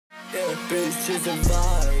Yeah, bitch, just a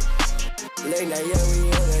vibe. Late night, yeah,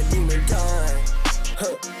 we on a demon time.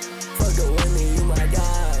 Huh. Fuck it with me, you might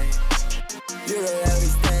die. You know that we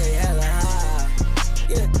stay hella high.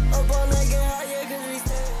 Yeah, up all night, get high, yeah, cause we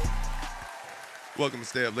stay. Welcome to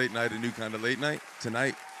Stay Up Late Night, a new kind of late night.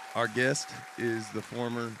 Tonight, our guest is the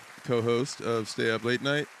former co-host of Stay Up Late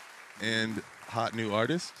Night and hot new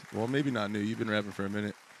artist. Well, maybe not new. You've been rapping for a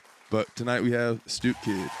minute. But tonight we have Stoop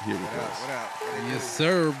Kid here with us. What up? Yes,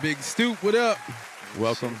 sir. Big Stoop, what up?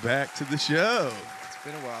 Welcome back to the show. It's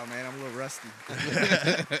been a while, man. I'm a little rusty.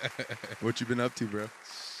 What you been up to, bro?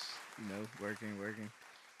 You know, working.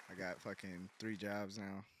 I got fucking 3 jobs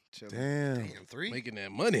now. Chilling. Damn. 3? Making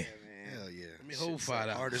that money. Yeah, man. Hell yeah. Let me hold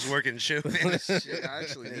 $5. Hardest working show business. Shit, I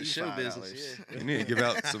actually need show $5. business. Yeah. You need to give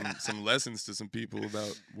out some lessons to some people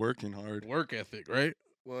about working hard. Work ethic, right?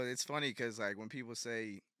 Well, it's funny because, like, when people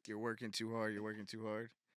say you're working too hard,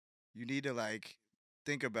 you need to, like,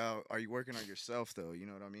 think about, are you working on yourself, though? You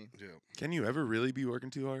know what I mean? Yeah. Can you ever really be working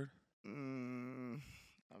too hard? I mean,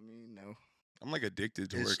 no. I'm like addicted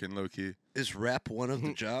to working low key. Is rap one of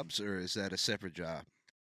the jobs, or is that a separate job?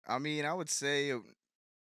 I mean, I would say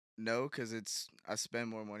no, because I spend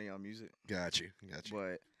more money on music. Got you.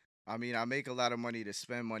 But, I mean, I make a lot of money to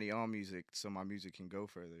spend money on music so my music can go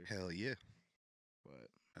further. Hell yeah. But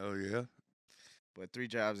Oh, yeah? 3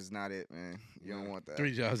 jobs is not it, man. You don't want that.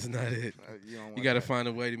 3 jobs is not it. You don't want You got to that. find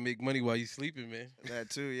a way to make money while you sleeping, man. That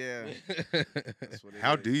too, yeah. That's what it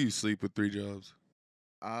How is. do you sleep with 3 jobs?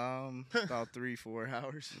 About 3-4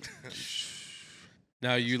 hours.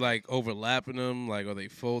 Now, you like overlapping them? Like, are they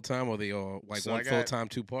full-time or they all like So I one got- full-time,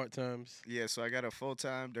 2 part-times? Yeah, so I got a full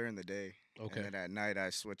time during the day. Okay. And then at night I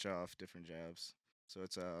switch off different jobs. So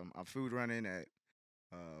it's I'm food running at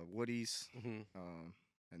Woody's, Mhm.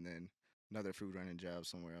 and then another food running job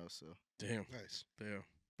somewhere else. So Damn. Nice. Damn.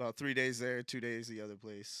 about 3 days there, 2 days the other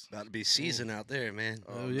place. About to be season out there, man.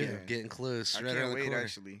 Oh, yeah. man. Getting close. I Right can't around the wait. corner.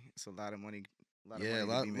 Actually, it's a lot of money. Yeah, a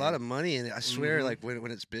money to be lot made. of money, and I swear, Mhm. like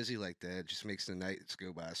when it's busy like that, it just makes the nights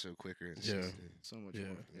go by so quicker. It's Yeah. just, So much Yeah.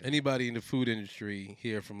 more. Anybody in the food industry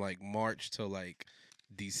here from like March till like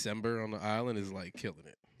December on the island is like killing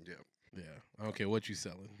it. yeah. Yeah. I don't care what you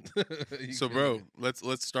selling. You So, killing bro,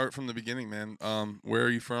 let's start from the beginning, man. Where are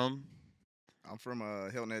you from? I'm from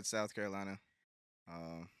Hilton Head, South Carolina.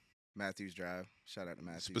 Matthews Drive. Shout out to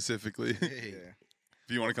Matthews. Specifically. Hey. Yeah.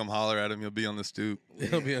 If you want to come holler at him, you'll be on the stoop. it.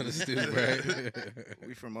 He'll be on the stoop, right?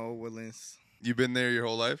 We from Old Woodlands. You been there your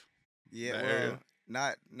whole life? Yeah, That well,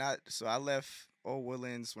 area? not. So I left Old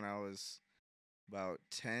Woodlands when I was about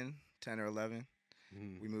 10 or 11.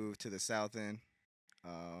 Mhm. We moved to the South End.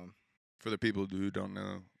 For the people who don't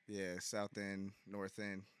know. Yeah, South End, North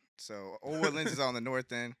End. So Old Woodlands is on the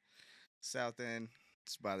North End. South End,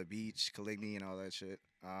 it's by the beach, Caligny and all that shit.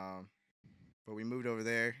 But we moved over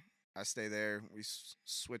there. I stay there. We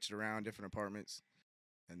switched around different apartments,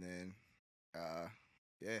 and then,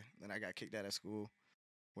 then I got kicked out of school.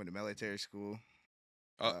 Went to military school.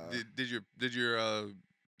 Did your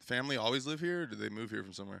family always live here, or did they move here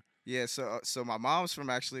from somewhere? Yeah, so my mom's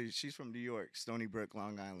she's from New York, Stony Brook,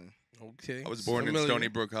 Long Island. Okay. I was born in Familiar. Stony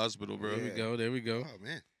Brook Hospital, bro. There we Yeah. go. There we go. Oh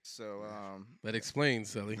man. So, That explains,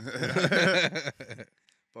 Sully.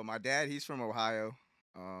 but my dad, he's from Ohio.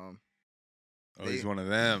 Oh, he's one of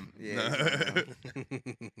them.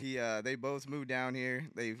 Yeah, they both moved down here.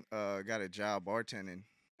 They got a job bartending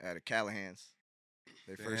at a Callahan's.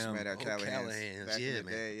 They first Damn. met at Oh, Callahan's. Callahan's, Back yeah, in the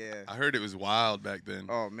man. day, yeah. I heard it was wild back then.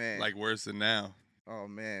 Oh man, Like worse than now. oh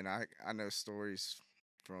man, I know stories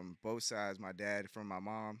from both sides. My dad, from my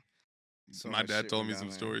mom. So My much dad shit told me went some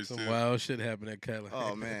down stories Some too. wild shit happened at Cali. there.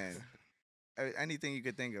 Oh man, anything you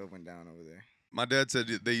could think of went down over there. My dad said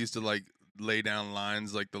they used to like lay down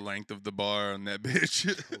lines like the length of the bar on that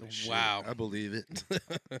bitch. Wow. I believe it.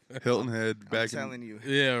 Hilton Head I'm back in. telling you.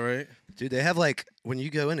 Yeah, right. Dude, they have like when you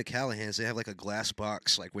go into Callahan's, they have like a glass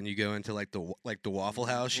box. Like when you go into like the Waffle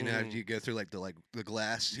House, you know, how you go through like the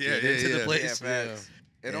glass. to Yeah, get yeah, into yeah. the Yeah, place. facts.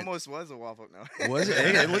 It And- almost was a Waffle. No, Was it?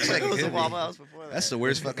 It looks like it was a could be. Waffle House before that. That's the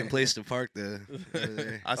worst fucking place to park though. over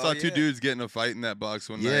there. I saw Oh, 2 yeah. dudes getting a fight in that box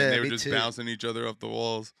one night, Yeah, and they were me just too. bouncing each other off the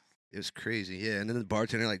walls. It was crazy, yeah. And then the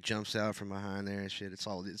bartender like jumps out from behind there and shit. It's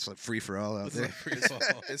like free for all out It's there. like free fall.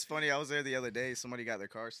 It's funny. I was there the other day. Somebody got their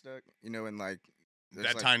car stuck. You know, in like there's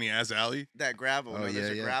That like tiny ass alley. that gravel. Oh, no, there's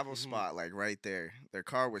yeah, a yeah. gravel Mhm. spot like right there. Their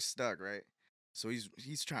car was stuck, right? So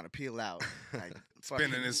he's trying to peel out, like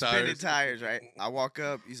Spinning fucking his spinning tires. tires, right? I walk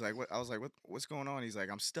up. He's like, "What?" I was like, "What's going on?" He's like,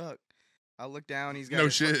 "I'm stuck." I look down. He's got No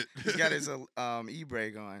his fu- shit. He's got his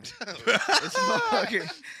e-brake on. It's fucking-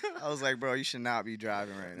 I was like, "Bro, you should not be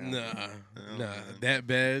driving right now." Nah, Oh, nah, man. that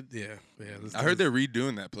bad. Yeah. I heard they're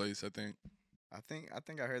redoing that place. I think. I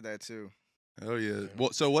heard that too. Oh yeah.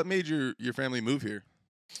 Well, so what made your family move here?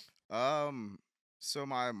 So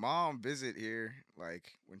my mom visited here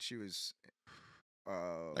like when she was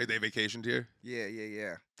Like they vacationed here?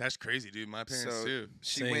 yeah. That's crazy, dude. My parents So too.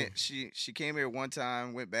 she Same. went she came here one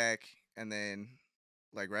time, went back, and then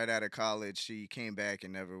like right out of college she came back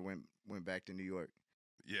and never went back to New York.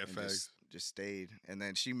 Yeah, And facts. just stayed. And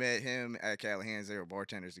then she met him at Callahan's. They were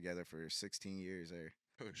bartenders together for 16 years there.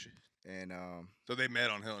 Oh shit. And So they met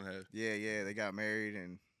on Hilton Head. yeah, they got married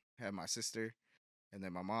and had my sister. And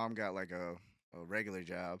then my mom got like a regular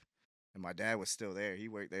job, and my dad was still there. He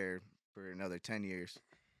worked there for another 10 years.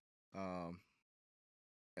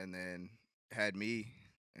 And then had me,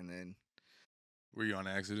 and then Were you on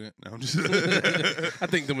accident? No, I'm just. I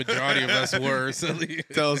think the majority of us were. So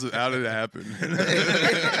Tell us how did it happen?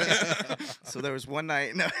 so there was one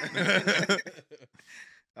night. No.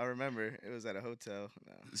 I remember it was at a hotel.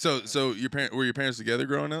 No. So were your parents together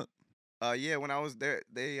growing up? Yeah, when I was there,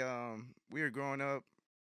 we were growing up.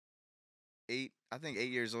 I think 8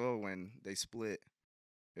 years old when they split.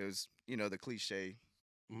 It was the cliche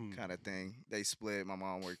kind of thing. They split. My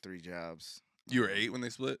mom worked 3 jobs. You were 8 when they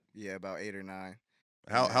split. Yeah, about 8 or 9.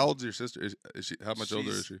 How old's your sister? Is she? How much older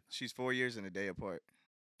is she? She's 4 years and a day apart.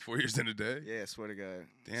 4 years in a day. Yeah, swear to God.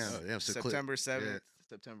 Damn. Oh, yeah, so September 7th, yeah.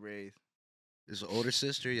 September 8th. Is an older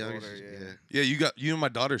sister, younger Older, sister? yeah. Yeah, you and my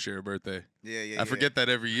daughter share a birthday. Yeah. I forget that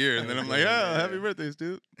every year, and then I'm like, Yeah. happy birthday,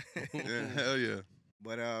 Stoop. Yeah, hell yeah.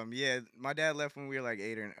 But yeah, my dad left when we were like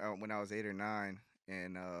when I was 8 or 9,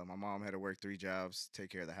 and my mom had to work 3 jobs, take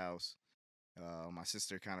care of the house. My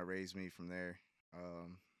sister kind of raised me from there,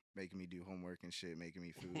 making me do homework and shit, making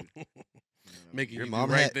me food. making Your you mom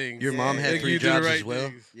do right had things. your mom Yeah. had Making 3 you do the jobs right as well.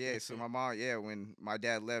 things. Yeah, so my mom, when my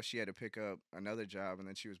dad left, she had to pick up another job, and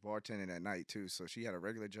then she was bartending at night too. So she had a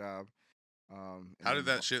regular job. And How did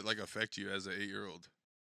then that shit like affect you as an 8-year-old?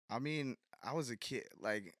 I mean, I was a kid.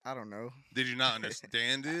 Like, I don't know. Did you not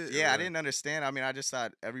understand it? Yeah, I or- didn't understand. I mean, I just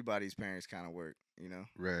thought everybody's parents kind of work,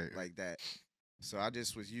 Right. like that. So I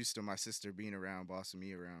just was used to my sister being around, bossing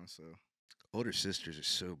me around. So Older sisters are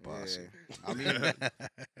so bossy. I mean,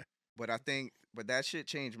 but that shit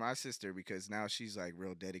changed my sister because now she's like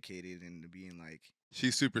real dedicated into being like.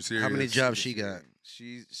 She's super serious. How many jobs super she got?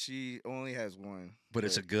 serious. She only has one. But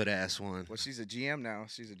it's a good ass one. Well, she's a GM now.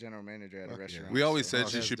 She's a general manager at a Fuck yeah. restaurant. We always so said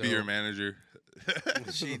she that's should be your dope. manager.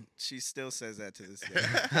 she still says that to this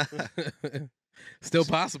day. Still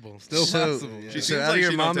possible. Still So- possible. Yeah. She So seems out of like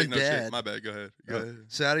your she don't mom take and no shit. dad- My bad. Go ahead. Go ahead.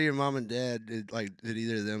 So out of your mom and dad, did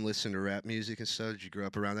either of them listen to rap music and stuff? Did you grow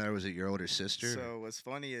up around that, or was it your older sister? So what's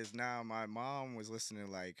funny is now my mom was listening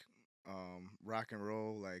to like rock and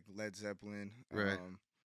roll, like Led Zeppelin. Right.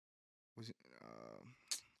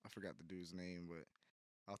 I forgot the dude's name, but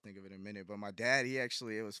I'll think of it in a minute. But my dad,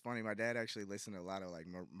 it was funny. My dad actually listened to a lot of like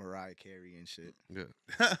Mariah Carey and shit. Yeah.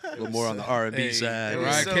 A little more on the R&B Hey, side. it was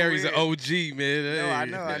Mariah so Carey's an weird. OG, man. No, I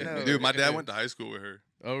Hey. know, I know. Dude, my dad went to high school with her.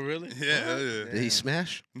 Oh, really? Yeah, hell yeah. Did he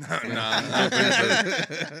smash? Nah, I don't think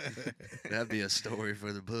so. That'd be a story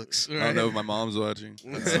for the books. I don't know if my mom's watching.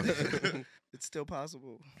 It's still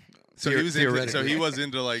possible. So he was into, so he Theoretically. was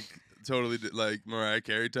into like totally like Mariah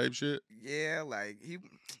Carey type shit. Yeah, like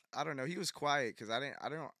I don't know. He was quiet because I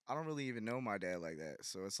don't really even know my dad like that.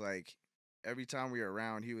 So it's like every time we were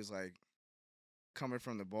around, he was like coming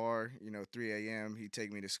from the bar, 3 a.m. He'd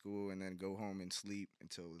take me to school and then go home and sleep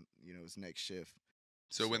until his next shift.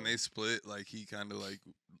 So when they split, like he kind of like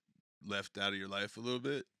left out of your life a little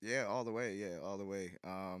bit. Yeah, all the way. Yeah, all the way.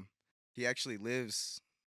 He actually lives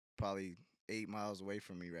probably 8 miles away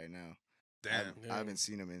from me right now. Damn. I haven't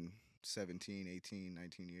seen him in 17, 18,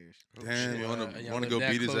 19 years. Damn, you Wow, wanna y'all wanna live go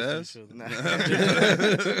that beat his close to ass?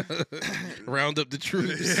 each other. Round up the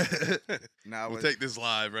troops. Nah, We'll what- take this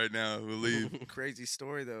live right now. We'll leave. crazy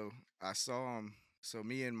story though. I saw him. So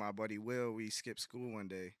me and my buddy Will, we skipped school one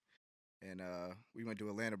day, and we went to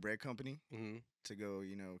Atlanta Bread Company Mhm. to go,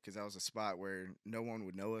 because that was a spot where no one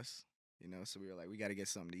would know us, So we were like, we got to get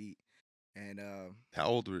something to eat, and How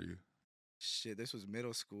old were you? shit, this was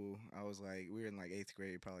middle school. I was like, we were in like 8th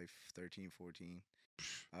grade, probably 13, 14.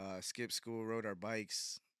 Skipped school, rode our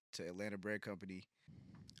bikes to Atlanta Bread Company.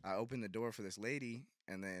 I opened the door for this lady,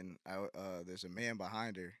 and then there's a man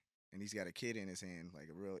behind her, and he's got a kid in his hand,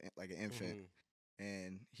 like an infant. Mhm.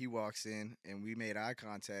 And he walks in, and we made eye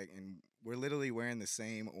contact, and we're literally wearing the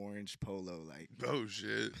same orange polo, like Oh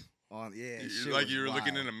shit! shit You were was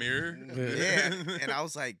looking in wild. a mirror. Yeah, and I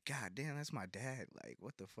was like, God damn, that's my dad. Like,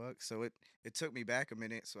 what the fuck? So it took me back a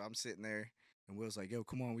minute. So I'm sitting there, and Will's like, Yo,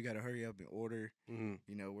 come on, we gotta hurry up and order. Mhm.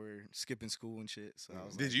 We're skipping school and shit. So I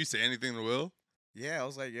was Did like, you say anything to Will? Yeah, I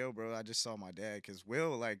was like, yo, bro, I just saw my dad. Because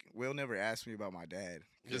Will never asked me about my dad.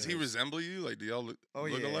 Does he resemble you? Like, do y'all look Oh,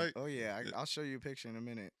 look yeah. alike? Oh, yeah. I'll show you a picture in a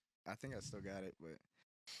minute. I think I still got it. But,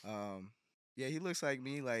 yeah, he looks like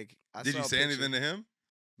me. Like, I Did saw you a say picture. anything to him?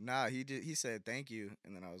 Nah, he said thank you.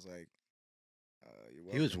 And then I was like, you're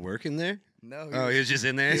welcome. He was working there. No, Oh, he was just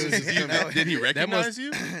in there. he was just- no, Did he he- recognize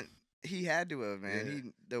you? He had to have, man.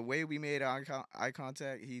 Yeah. The way we made eye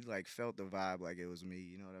contact, he like felt the vibe like it was me.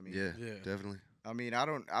 You know what I mean? Yeah, Yeah. definitely. I mean, I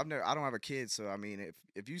don't have a kid, so I mean,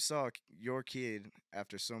 if you saw your kid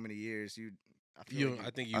after so many years, I feel You, like I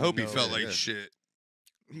think you. I hope he know felt that. like yeah. shit.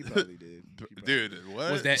 he probably did. He probably Dude, did.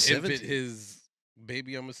 what? Was that infant 17. his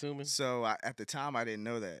baby? I'm assuming. So at the time, I didn't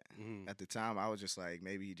know that. Mhm. At the time, I was just like,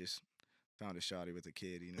 maybe he just found a shawty with a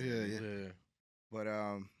kid. You know? Yeah, what I mean? yeah.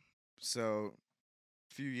 But so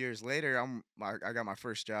a few years later, I got my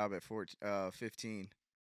first job at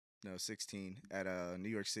 16 at New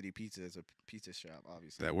York City Pizza. It's a pizza shop,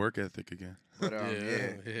 obviously. That work ethic again. But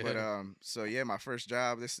Yeah. But so yeah, my first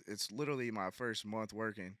job. It's literally my first month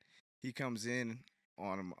working. He comes in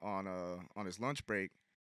on his lunch break,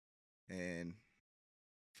 and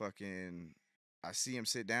fucking, I see him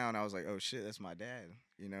sit down. I was like, oh shit, that's my dad.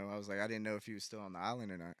 You know, I was like, I didn't know if he was still on the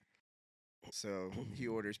island or not. So he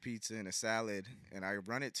orders pizza and a salad, and I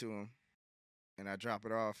run it to him, and I drop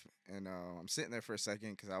it off, and I'm sitting there for a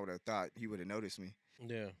second because I would have thought he would have noticed me.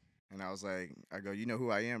 Yeah. And I was like, I go, you know who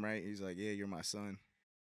I am, right? He's like, yeah, you're my son.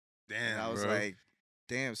 Damn, And I was bro. like,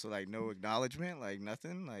 damn, so like no acknowledgement, like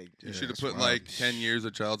nothing, like You Yeah, should have that's put wild. like 10 years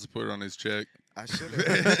of child support on his check. I should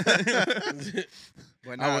have.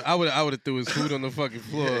 But now, I would have threw his food on the fucking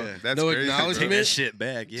floor. Yeah. That's no crazy, bro. Take that acknowledgement. shit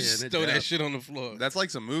back. Yeah, Just no throw that doubt. shit on the floor. That's like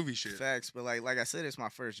some movie shit. facts, but like I said, it's my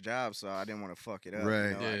first job, so I didn't want to fuck it up. Right.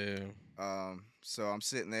 You know? Yeah. So I'm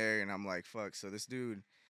sitting there and I'm like, fuck. So this dude,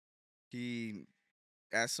 he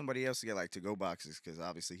asked somebody else to get like to-go boxes because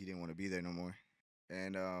obviously he didn't want to be there no more.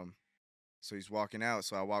 And so he's walking out.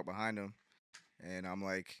 So I walk behind him, and I'm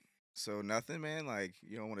like, so nothing, man. Like,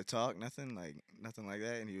 you don't want to talk, nothing like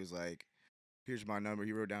that. And he was like, here's my number.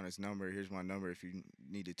 He wrote down his number. Here's my number. If you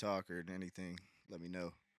need to talk or anything, let me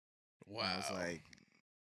know. Wow. And I was like,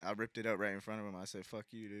 I ripped it up right in front of him. I said, fuck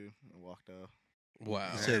you, dude. And walked off. wow.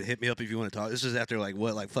 He said, "Hit me up if you want to talk." This is after like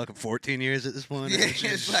what, like fucking 14 years at this point. Yeah,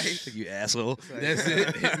 it's like- you asshole. It's like- That's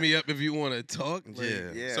it. Hit me up if you want to talk. Like,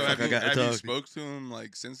 Yeah. yeah. So Fuck, have I you, got to have you talk. spoke to him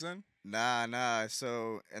like since then? Nah.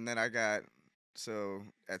 So, and then so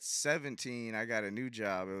at 17, I got a new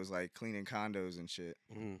job. It was like cleaning condos and shit.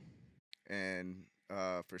 Mhm. And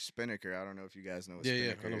for Spinnaker, I don't know if you guys know what Yeah,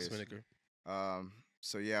 Spinnaker I know is. Spinnaker.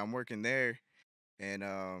 So yeah, I'm working there, and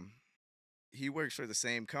he works for the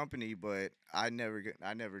same company, but I never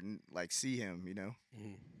like see him, you know.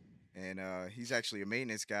 Mhm. And he's actually a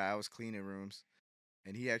maintenance guy. I was cleaning rooms,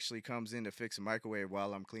 and he actually comes in to fix a microwave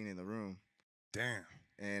while I'm cleaning the room. Damn.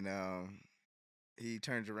 And he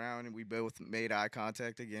turns around, and we both made eye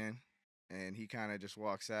contact again, and he kind of just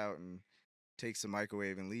walks out and takes the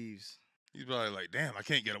microwave and leaves. He's probably like, damn, I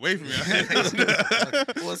can't get away from you.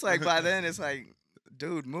 Well, it's like by then it's like,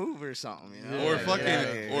 dude, move or something, you know? Or Like, fucking- get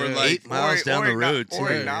outta here. or Yeah. like- 8 miles down the road, or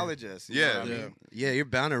too. acknowledge us. You Yeah. know what I Yeah. mean? Yeah, you're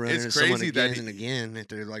bound to run It's into someone crazy that again he- and again if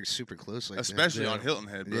they're like super close like Especially Yeah. on Hilton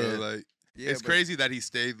Head, bro. Yeah. Like, Yeah, it's but- crazy that he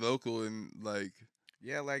stayed local and like,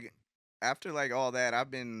 Yeah, like after like all that, I've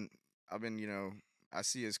been, you know, I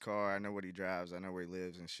see his car, I know what he drives, I know where he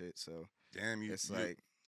lives and shit. So damn you. it's you- like,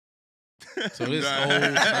 So this Nah.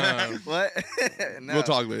 whole time, what? No. We'll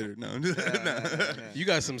talk later. No. Nah. you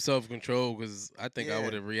got some self control because I think I Yeah.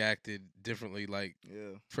 would have reacted differently. Like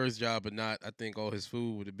Yeah. first job, but not. I think all his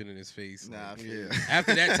food would have been in his face. Nah, I like, feel Yeah. you.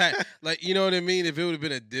 after that time, like you know what I mean. If it would have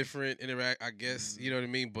been a different interact, I guess you know what I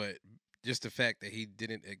mean. But just the fact that he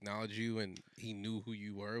didn't acknowledge you and he knew who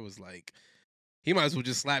you were was like. He might as well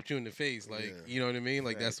just slapped you in the face, like Yeah. you know what I mean.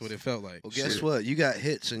 Like that's what it felt like. Well, guess Shit. what? You got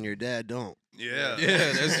hits and your dad don't. Yeah.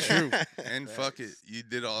 Yeah, that's true. And fuck it. You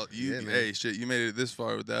did all. You Yeah, man. hey, shit, you made it this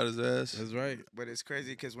far without his ass. That's right. But it's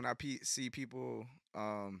crazy because when I see people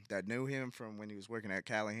that knew him from when he was working at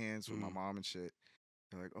Callahan's with my mom and shit,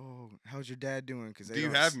 they're like, "Oh, how's your dad doing?" Because Do you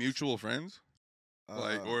have mutual friends?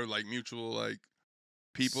 Like, Uh, or like mutual, like,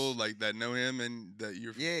 people, like, that know him and that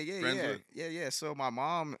you're friends with? Yeah. So my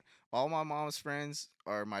mom, all my mom's friends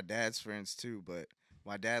are my dad's friends too, but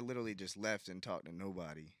my dad literally just left and talked to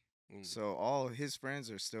nobody. Mm. So all his friends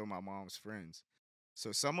are still my mom's friends.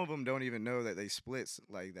 So some of them don't even know that they split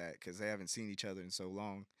like that because they haven't seen each other in so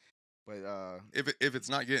long. But If it's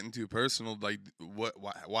not getting too personal, like,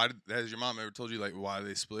 why has your mom ever told you, like, why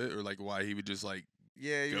they split or, like, why he would just, like,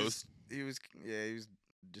 yeah, he ghost? was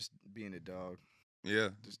just being a dog, Yeah.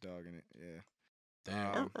 just dogging it. Yeah.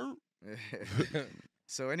 Damn. Um,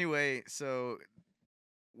 So anyway, so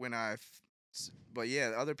when but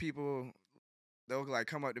yeah, other people they'll like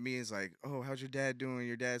come up to me and it's like, "Oh, how's your dad doing?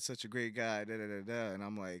 Your dad's such a great guy." Da da da da. And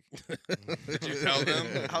I'm like, Did you tell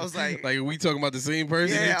them? I was like, Like, we talking about the same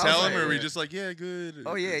person? Yeah, Did you I was tell like- them, or were you just like, yeah, good?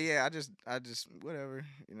 "Oh yeah, yeah." I just whatever,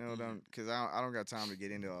 you know, because I don't got time to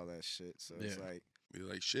get into all that shit. So it's Yeah. like, Be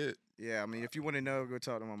like, shit. yeah, I mean, if you want to know, go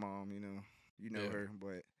talk to my mom. You know Yeah. her,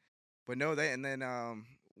 but no, that and then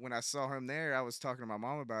when I saw him there, I was talking to my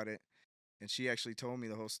mom about it, and she actually told me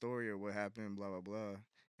the whole story of what happened, blah blah blah.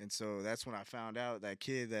 And so that's when I found out that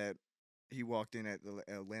kid that he walked in at the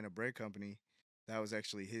Atlanta Bread Company, that was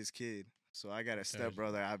actually his kid. So I got a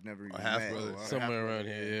stepbrother I've never even half met. brother. Or Somewhere half-brother, around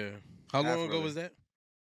here, yeah. How long ago Half-brother. was that?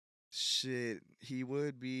 Shit, he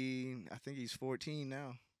would be. I think he's 14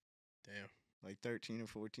 now, Damn. like 13 or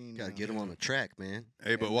 14. Gotta now. get him on the track, man.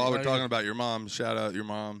 Hey, but And while they- we're talking about your mom, shout out your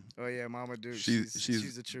mom. Oh yeah, Mama Duke. She's-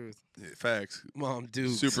 She's the truth. Facts. Mom,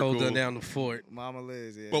 dude, Super holding cool. down the fort. Mama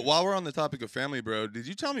Liz. Yeah. But while we're on the topic of family, bro, did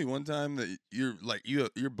you tell me one time that you're like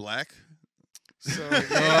you're black? so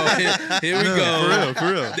Oh, here we No, go.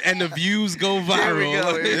 for real. And the views go viral. Here we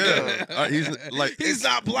go, here we Yeah, go. he's like He's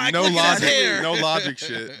not black. no Look at his logic, hair. no logic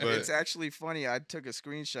shit. But It's actually funny. I took a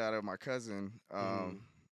screenshot of my cousin,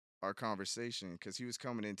 our conversation, because he was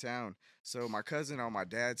coming in town. So my cousin on my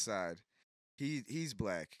dad's side, he's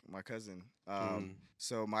black. My cousin.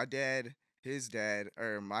 So my dad,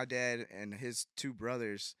 my dad and his two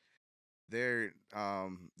brothers, they're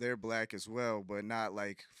black as well, but not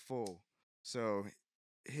like full. So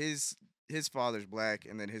his father's black,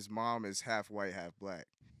 and then his mom is half white, half black.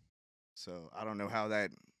 So I don't know how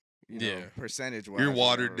that, Yeah. percentage wise. you're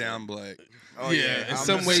watered down black. Oh yeah, yeah, in I'm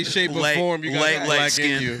some just- way, shape, or Light- form, you got light- that light black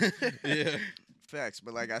in skin. you. Yeah. Facts,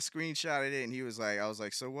 but like I screenshotted it, and he was like, I was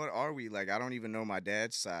like, so what are we? Like, I don't even know my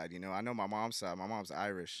dad's side. I know my mom's side. My mom's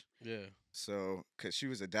Irish, Yeah. so because she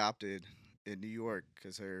was adopted in New York,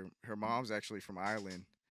 because her mom's actually from Ireland,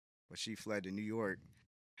 but she fled to New York,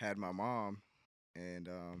 had my mom, and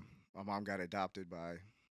my mom got adopted by,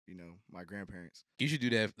 my grandparents. You should do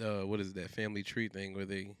that. What is it, that family tree thing where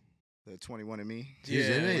they? The 21andMe. Dude,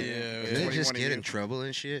 didn't they, yeah, didn't they just 21 get you. in trouble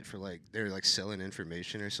and shit for like they're like selling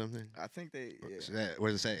information or something? I think they. Yeah. So that what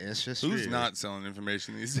is that ancestry? Who's or- not selling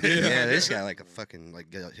information these days? Yeah, this guy like a fucking like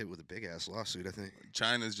got hit with a big ass lawsuit. I think.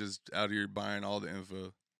 China's just out here buying all the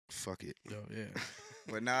info. Fuck it. Oh yeah.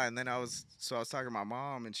 But nah, and then I was talking to my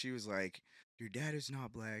mom, and she was like, "Your dad is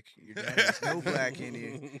not black. Your dad has no black in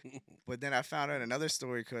you." But then I found out another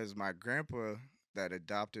story, because my grandpa that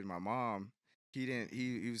adopted my mom,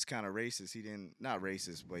 he was kind of racist. Not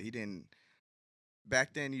racist, but he didn't.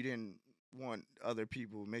 Back then, you didn't want other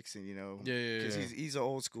people mixing, Yeah, because yeah. he's an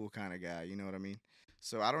old school kind of guy. You know what I mean?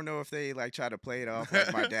 So I don't know if they like try to play it off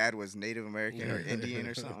like my dad was Native American or Indian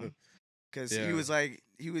or something. Because Yeah. he was like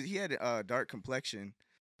he had a dark complexion,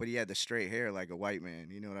 but he had the straight hair like a white man.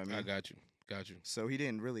 You know what I mean? I got you. So he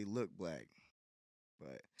didn't really look black.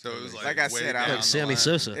 But So it was like, Like I way said, down I'm- the Like Sammy line.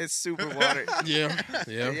 Sosa. it's super water. Yeah.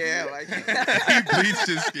 Yeah. Yeah, like He bleached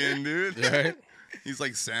his skin, dude. Right. He's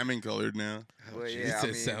like salmon colored now. Well, He yeah, I said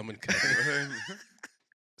mean, salmon color.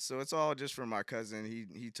 so it's all just from my cousin.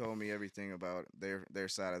 He told me everything about their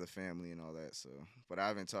side of the family and all that. So, but I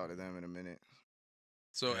haven't talked to them in a minute.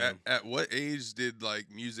 So Yeah. at what age did like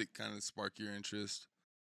music kind of spark your interest?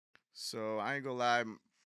 So I ain't gonna lie,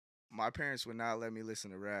 my parents would not let me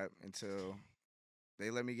listen to rap until they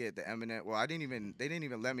let me get the Eminem. Well, they didn't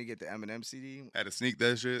even let me get the Eminem CD. Had to sneak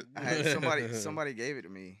that shit. I had somebody gave it to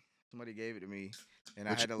me. Somebody gave it to me, and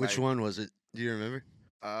I had to Which like, one was it? Do you remember?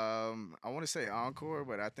 I want to say Encore,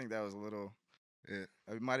 but I think that was a little. Yeah.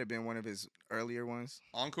 It might have been one of his earlier ones.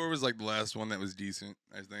 Encore was like the last one that was decent,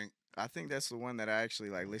 I think. I think that's the one that I actually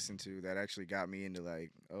like listened to. That actually got me into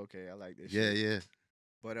like, okay, I like this. Yeah, shit. yeah.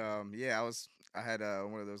 But I had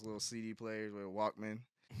one of those little CD players with a Walkman.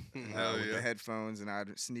 Hell With yeah. the headphones, and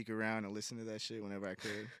I'd sneak around and listen to that shit whenever I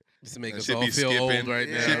could. Just to make That us shit all be feel skipping. old right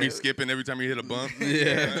Yeah. now. Shit be skipping every time you hit a bump.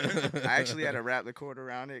 Yeah. I actually had to wrap the cord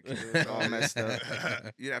around it because it was all messed up.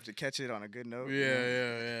 You'd have to catch it on a good note. you know?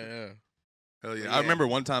 Yeah. Hell yeah. But I yeah. remember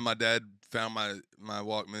one time my dad found my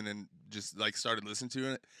Walkman and just like started listening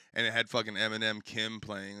to it, and it had fucking Eminem Kim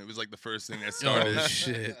playing. It was like the first thing that started. Oh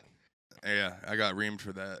shit. Yeah, I got reamed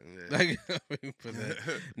for that. For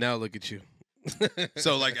that. Now look at you.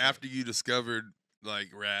 So like after you discovered like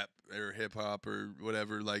rap or hip hop or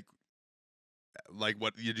whatever, like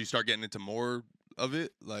what did you start getting into more of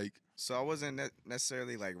it? Like So I wasn't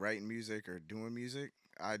necessarily like writing music or doing music.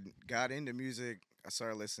 I got into music. I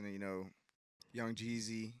started listening, Young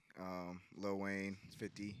Jeezy, Lil Wayne,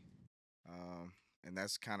 50, and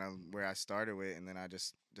that's kind of where I started with. And then I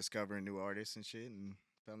just discovering new artists and shit, and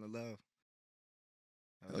fell in love.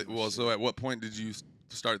 That was my Well, shit. so at what point did you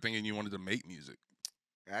start thinking you wanted to make music?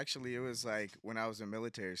 Actually, it was like when I was in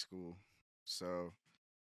military school. So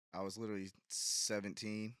I was literally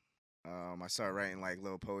 17. I started writing like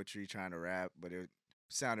little poetry, trying to rap, but it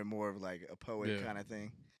sounded more of like a poet Yeah. kind of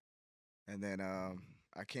thing. And then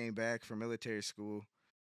I came back from military school,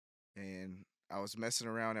 and I was messing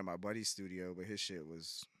around at my buddy's studio, but his shit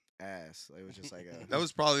was ass. Like, it was just like a That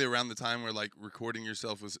was probably around the time where like recording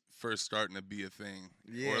yourself was first starting to be a thing,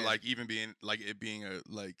 Yeah. or like even being like it being a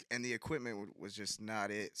like and the equipment was just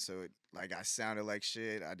not it. So like I sounded like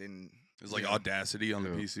shit. I didn't. it was like Yeah. Audacity on the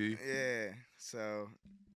Yeah. PC. Yeah. So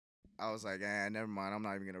I was like, never mind. I'm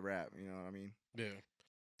not even gonna rap. You know what I mean? Yeah.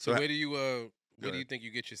 So So where do you where do ahead. you think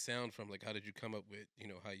you get your sound from? Like, how did you come up with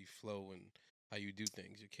how you flow and how you do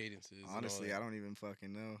things, your cadences? and all Honestly, that? I don't even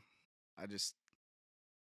fucking know. I just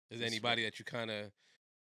Is there just anybody that you kind of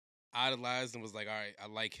idolized and was like, all right, I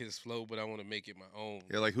like his flow, but I want to make it my own?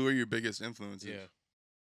 Yeah, like who are your biggest influences?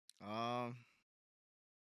 Yeah.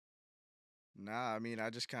 Nah, I mean, I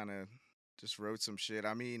just kind of just wrote some shit.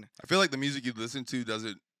 I mean, I feel like the music you listen to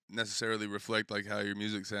doesn't necessarily reflect like how your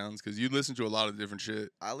music sounds because you listen to a lot of different shit.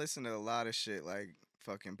 I listen to a lot of shit like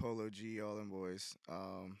fucking Polo G, all them boys.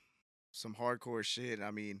 Some hardcore shit.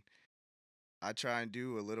 I mean, I try and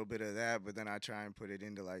do a little bit of that, but then I try and put it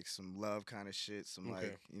into like some love kind of shit. Some Okay.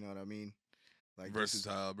 like, you know what I mean? Like just-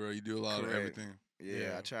 Versatile, bro. You do a lot of Correct. everything. Yeah,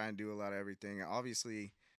 Yeah. I try and do a lot of everything.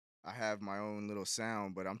 Obviously, I have my own little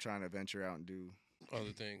sound, but I'm trying to venture out and do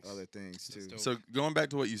Other things. other things That's too. dope. So going back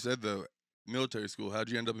to what you said though, military school. How'd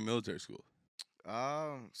you end up in military school?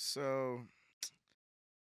 So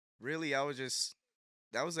really, I was just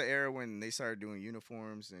that was the era when they started doing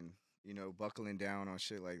uniforms and buckling down on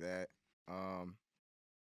shit like that.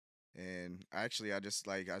 And actually, I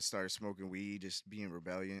started smoking weed, just being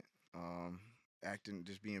rebellious, acting,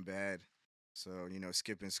 just being bad. So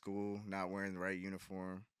skipping school, not wearing the right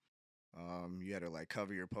uniform. You had to like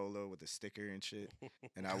cover your polo with a sticker and shit,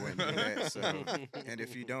 and I wouldn't do that. So, and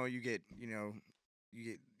if you don't, you get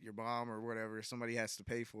your mom or whatever. Somebody has to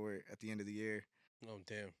pay for it at the end of the year. Oh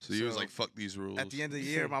damn. So you was So, like, fuck these rules. At the end of the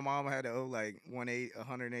year, my mom had to owe like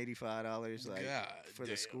 $185 like God for the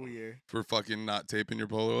damn. school year. for fucking not taping your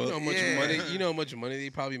polo You up. know how much Yeah. money? You know how much money they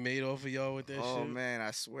probably made off of y'all with that Oh shit? man,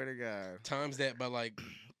 I swear to God. Times that by like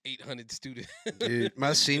 800 students. Dude,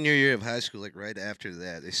 my senior year of high school, like right after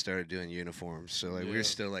that, they started doing uniforms. So like we Yeah. were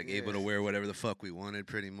still like able to Yeah. wear whatever the fuck we wanted,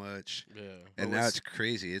 pretty much. Yeah. And But now what's- it's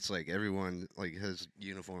crazy. It's like everyone like has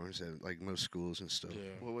uniforms at like most schools and stuff. Yeah.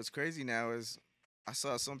 Well, what's crazy now is I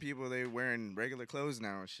saw some people they wearing regular clothes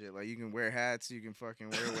now and shit. Like you can wear hats, you can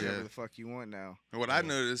fucking wear whatever Yeah. the fuck you want now. And what Yeah. I've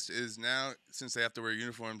noticed is now, since they have to wear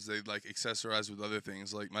uniforms, they like accessorize with other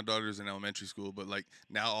things. Like my daughter's in elementary school, but like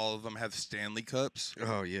now all of them have Stanley cups.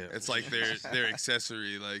 Oh yeah. It's like their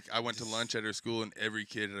accessory. Like I went to lunch at her school, and every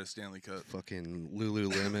kid had a Stanley cup. Fucking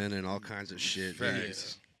Lululemon and all kinds of shit. Facts. dude.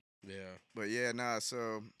 Facts. Yeah. But yeah, nah.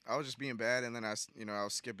 So I was just being bad, and then I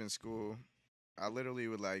was skipping school. I literally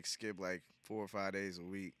would like skip like 4 or 5 days a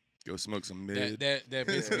week. Go smoke some That, mid. that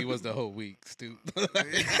basically was the whole week, Stoop.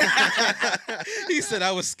 He said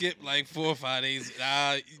I would skip like 4 or 5 days.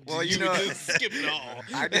 Well, you you know, would just skip it all.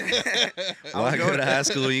 I did. Well, I would go to high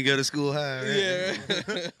school, you go to school high. Right?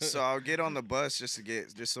 Yeah. So I'll get on the bus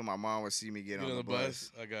just so my mom would see me get Get on the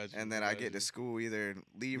bus. I got you. And then I get to school, either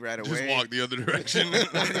leave right away. Just walk the other direction.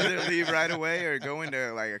 Either leave right away or go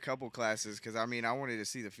into like a couple classes, because I mean I wanted to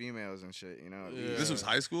see the females and shit, Yeah. This was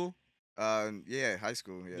high school. Yeah, high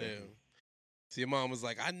school, yeah. Yeah. So your mom was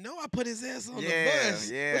like, I know I put his ass on the Yeah, bus.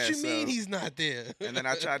 yeah, What you mean so- he's not there? And then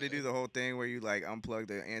I tried to do the whole thing where you like unplug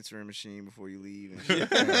the answering machine before you leave and shit.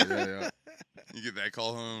 Yeah. You get that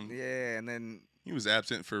call home. Yeah, and then He was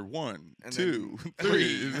absent for 1, And 2, then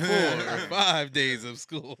 3, 3, 4, or 5 days of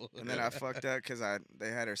school. and then I fucked up because they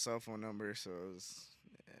had her cell phone number, so it was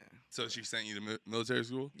So she sent you to military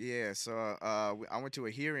school. yeah. So I went to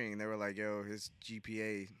a hearing and they were like, "Yo, his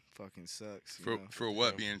GPA fucking sucks." you know? For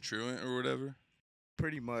what? Yeah. Being truant or whatever.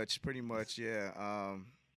 Pretty much, yeah.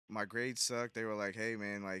 My grades sucked. They were like, "Hey,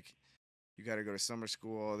 man, like, you got to go to summer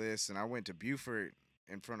school, all this." And I went to Beaufort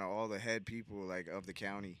in front of all the head people, like, of the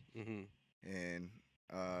county. Mm-hmm. And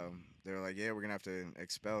they were like, "Yeah, we're gonna have to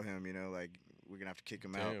expel him. Like, we're gonna have to kick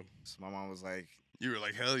him out." Damn. So my mom was like, You were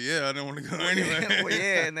like, hell yeah, I don't want to go anywhere. "Well,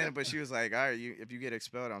 yeah." And then, but she was like, "All right, if you get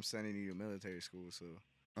expelled, I'm sending you to military school." So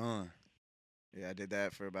yeah, I did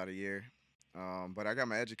that for about a year. But I got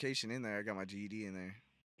my education in there. I got my GED in there.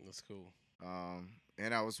 That's cool.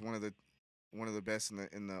 And I was one of the one of the best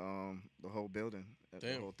in the whole building, the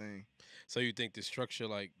Damn. whole thing. So you think the structure,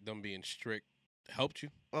 like them being strict, helped you?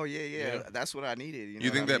 Oh yeah, Yeah. that's what I needed. You know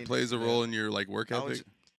You think what I that mean? plays a Yeah. role in your like work I was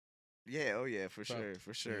ethic? Yeah, oh yeah, for Fuck. sure,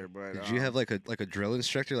 for sure. Yeah. But Did you have like a drill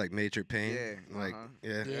instructor like Major Payne? yeah, Like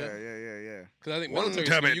yeah, yeah. yeah. Because I think One military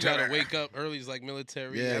time school, it you gotta took- wake up early. It's like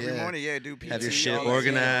military. Yeah, Every yeah. morning, do PT. Have your PT, shit all that.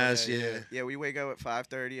 organized. Yeah, Yeah. Yeah, we wake up at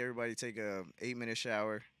 5:30. Everybody take a 8-minute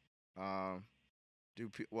shower. Do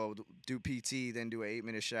PT, then do an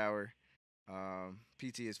 8-minute shower.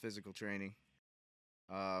 PT is physical training.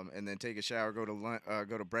 And then take a shower, go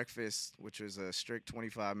to breakfast, which was a strict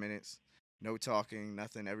 25 minutes. No talking,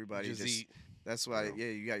 nothing. Everybody Just just eat. That's why, Yeah.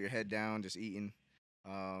 you got your head down, just eating.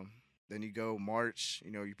 Then you go march.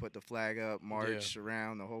 You put the flag up, march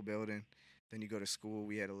around the whole building. Then you go to school.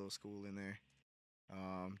 We had a little school in there.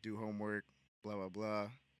 Do homework, blah blah blah.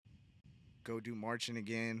 Go do marching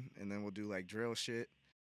again, and then we'll do like drill shit,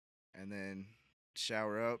 and then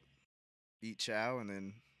shower up, eat chow, and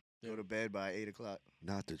then go to bed by 8 o'clock.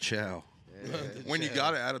 Not the chow. Yeah. When you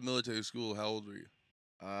got out of military school, how old were you?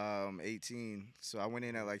 18. So I went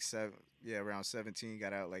in at like around 17.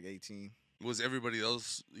 Got out like 18. Was everybody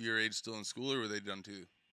else your age still in school, or were they done too?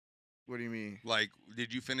 What do you mean? Like,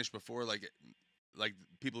 did you finish before like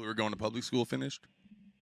people who were going to public school finished?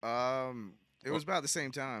 It was about the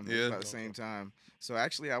same time. It was Yeah. about the same time. So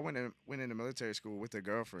actually, I went into military school with a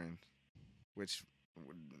girlfriend, which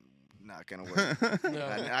not gonna work. No.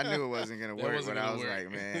 I knew it wasn't gonna That work, wasn't but I gonna was work.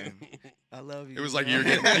 like, man, I love you. It was like you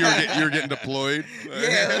you were getting deployed.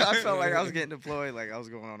 Yeah, I felt like I was getting deployed, like I was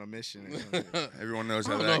going on a mission. Or something. Everyone knows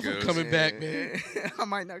I how don't know that if I'm goes. coming back, man. I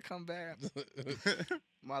might not come back.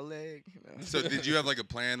 My leg. So did you have like a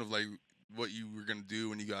plan of like what you were gonna do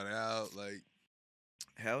when you got out? Like,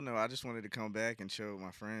 Hell no, I just wanted to come back and chill with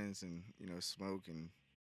my friends and smoke and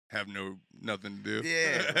have nothing to do?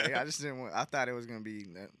 yeah. Like, I just didn't want. I thought it was gonna be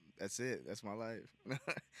that's it. That's my life.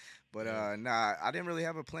 But nah, I didn't really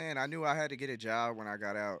have a plan. I knew I had to get a job when I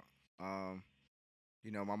got out.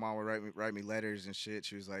 My mom would write me letters and shit.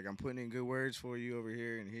 She was like, "I'm putting in good words for you over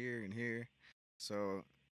here and here and here." So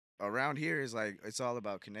around here is like it's all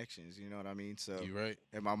about connections. You know what I mean? So You right.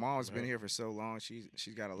 and my mom's been Right. here for so long. She's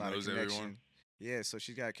got a lot Knows of connection. everyone. Yeah, so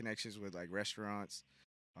she's got connections with like restaurants,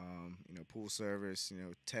 pool service,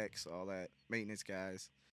 techs, all that, maintenance guys.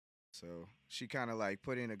 So she kind of like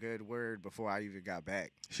put in a good word before I even got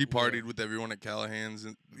back. She partied with everyone at Callahan's.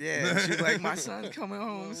 And Yeah, she's like, my son's coming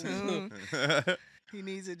home soon. He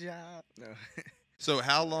needs a job. No. So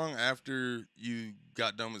how long after you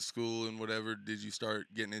got done with school and whatever did you start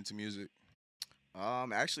getting into music?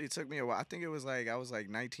 Actually, it took me a while. I think it was like I was like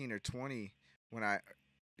 19 or 20 when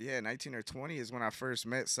 19 or 20 is when I first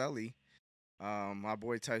met Sully. My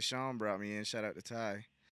boy Tyshawn brought me in. Shout out to Ty.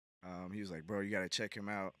 He was like, bro, you gotta check him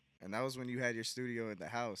out. And that was when you had your studio at the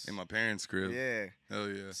house. In my parents' crib. Yeah. Hell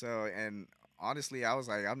yeah. So, and honestly, I was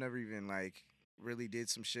like, I've never even like really did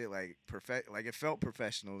some shit like like it felt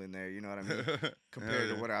professional in there. You know what I mean? Compared Hell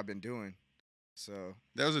to yeah. what I've been doing. So,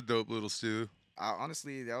 That was a dope little stew.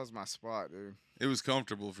 honestly, that was my spot, dude. It was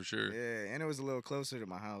comfortable for sure. Yeah, and it was a little closer to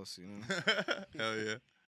my house, Hell yeah.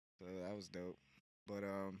 So that was dope. But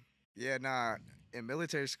in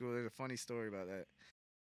military school, there's a funny story about that.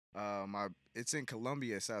 It's in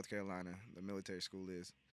Columbia, South Carolina. The military school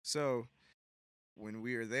is. So when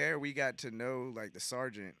we were there, we got to know like the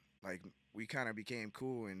sergeant. Like we kind of became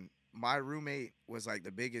cool, and my roommate was like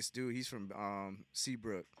the biggest dude. He's from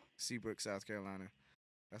Seabrook, South Carolina.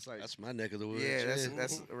 That's like That's my neck of the woods. yeah,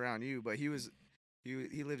 that's around you. But he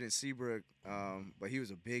lived in Seabrook, but he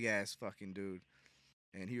was a big ass fucking dude,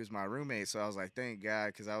 and he was my roommate. So I was like, thank God,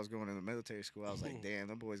 because I was going to the military school. I was like, damn,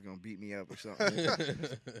 them boys gonna beat me up or something.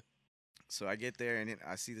 So I get there and then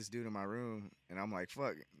I see this dude in my room, and I'm like,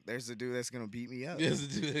 fuck, there's the dude that's gonna beat me up. Yes,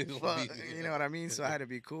 dude, gonna Fuck, beat me you up. know what I mean? So I had to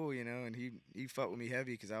be cool, and he fucked with me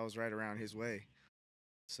heavy because I was right around his way.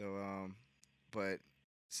 So but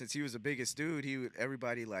since he was the biggest dude,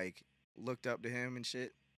 everybody like looked up to him and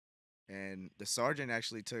shit. And the sergeant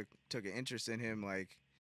actually took an interest in him, like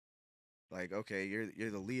okay, you're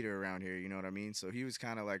the leader around here, you know what I mean? So he was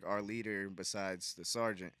kind of like our leader besides the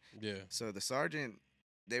sergeant. Yeah. So the sergeant,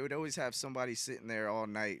 they would always have somebody sitting there all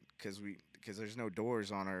night because there's no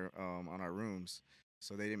doors on our rooms,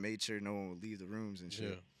 so they made sure no one would leave the rooms and shit.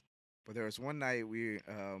 Yeah. But there was one night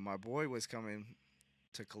my boy was coming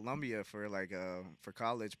to Columbia for for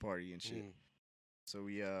college party and shit. Mm. So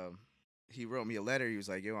he wrote me a letter. He was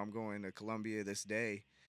like, yo, I'm going to Columbia this day.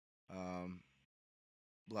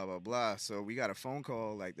 Blah, blah, blah. So we got a phone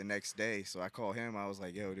call like the next day. So I called him. I was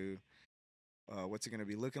like, yo, dude, what's it going to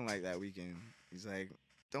be looking like that weekend? He's like,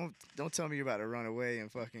 don't tell me you're about to run away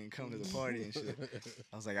and fucking come to the party and shit.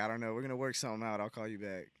 I was like, I don't know. We're gonna work something out. I'll call you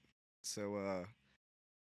back. So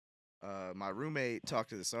my roommate talked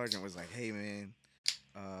to the sergeant. Was like, hey man,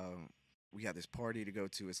 we got this party to go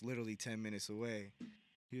to. It's literally 10 minutes away.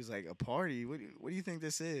 He was like, a party? What do you think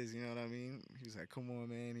this is? You know what I mean? He was like, come on,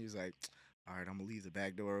 man. He was like, all right, I'm going to leave the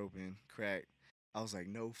back door open, crack. I was like,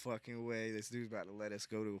 no fucking way. This dude's about to let us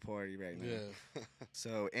go to a party right now. Yeah.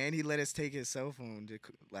 So, and he let us take his cell phone to,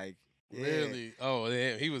 like, yeah. Really? Oh,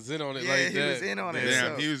 damn. He was in on it Yeah, like he that. was in on it.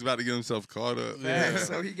 Damn, So, he was about to get himself caught up. Yeah.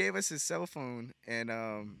 so he gave us his cell phone and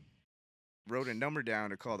wrote a number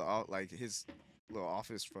down to call like his little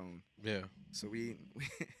office phone. Yeah. So we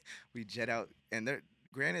jet out, and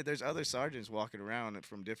granted, there's other sergeants walking around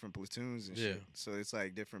from different platoons and shit. Yeah. So it's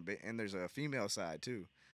like different, and there's a female side too.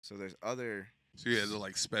 So there's other. So you had to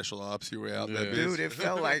like special ops your way out that Yeah. bitch. Dude, it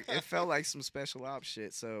felt like some special ops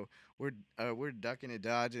shit. So we're ducking and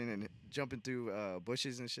dodging and jumping through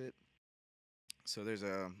bushes and shit. So there's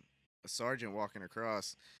a sergeant walking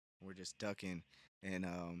across, and we're just ducking, and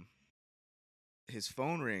his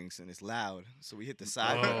phone rings and it's loud. So we hit the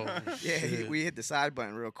side Oh, button. Yeah, shit. we hit the side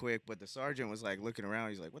button real quick, but the sergeant was like looking around.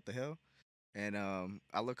 He's like, "What the hell?" And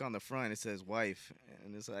I look on the front. It says "wife,"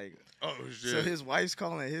 and it's like, Oh shit. so his wife's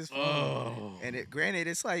calling his phone. Oh. And granted,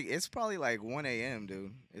 it's probably like 1 a.m.,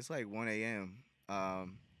 dude. It's like 1 a.m.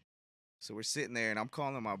 So we're sitting there, and I'm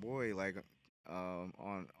calling my boy like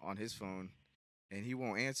on his phone, and he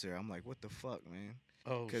won't answer. I'm like, "What the fuck, man?"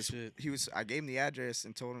 Oh, Because shit. I gave him the address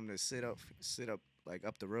and told him to sit up like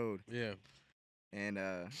up the road, Yeah. and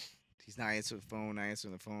he's not answering the phone. Not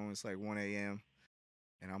answering the phone. It's like 1 a.m.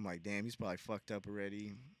 And I'm like, damn, he's probably fucked up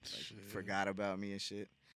already. Like, Shit. forgot about me and shit.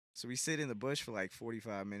 So we sit in the bush for like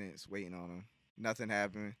 45 minutes waiting on him. Nothing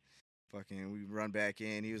happened. Fucking, we run back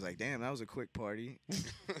in. He was like, damn, that was a quick party.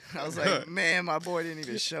 I was like, man, my boy didn't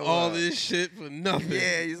even show All up. this shit for nothing.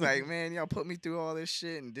 Yeah, he's like, man, y'all put me through all this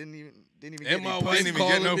shit and didn't even And get my any wife pussy. Didn't even get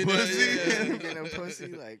calling no me that, pussy. yeah. Didn't get no pussy.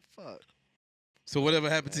 Like, fuck. So whatever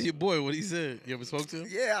happened to your boy? What he said? You ever spoke to him?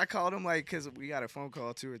 Yeah, I called him like, cause we got a phone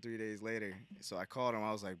call 2 or 3 days later. So I called him.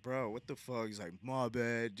 I was like, bro, what the fuck? He's like, my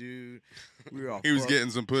bad, dude. We were all He was fucked. getting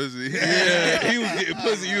some pussy. Yeah, he was getting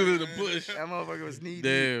pussy. You was in the bush. That motherfucker was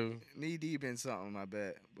knee deep in something, I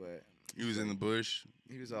bet. But He was in the bush.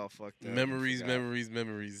 he was all fucked up. Memories, Forgot.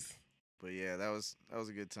 memories. But yeah, that was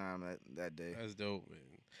a good time that day. That's dope, man.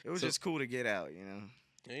 It was so- just cool to get out, you know.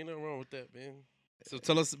 Ain't nothing wrong with that, man. So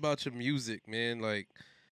tell us about your music, man. Like,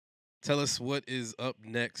 tell us what is up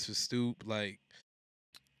next for Stoop. Like,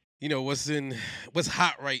 you know, what's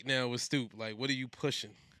hot right now with Stoop? Like, what are you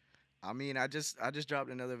pushing? I mean, I just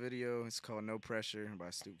dropped another video. It's called No Pressure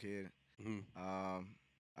by Stoop Kid. Mhm. I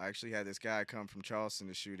actually had this guy come from Charleston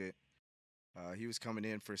to shoot it. He was coming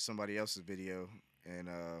in for somebody else's video, and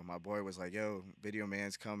my boy was like, "Yo, video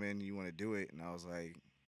man's coming. You want to do it?" And I was like,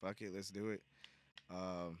 "Fuck it, let's do it."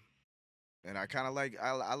 And I kind of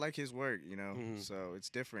I like his work, you know. Mhm. So it's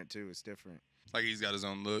different too. It's different. Like he's got his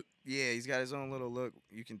own look. Yeah, he's got his own little look.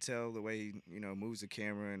 You can tell the way he, moves the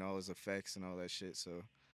camera and all his effects and all that shit. So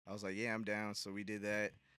I was like, yeah, I'm down. So we did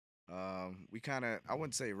that. We kind of, I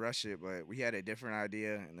wouldn't say rush it, but we had a different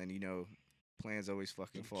idea, and then plans always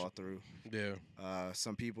fucking fall through. Yeah.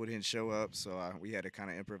 Some people didn't show up, so we had to kind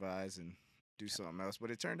of improvise and do something else.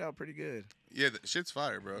 But it turned out pretty good. Yeah, the shit's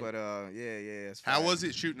fire, bro. But yeah, it's How fire. was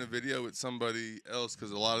it shooting a video with somebody else?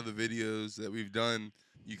 Because a lot of the videos that we've done,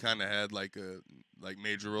 you kind of had like a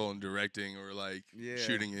major role in directing or like Yeah.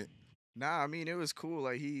 shooting it. Nah, I mean it was cool.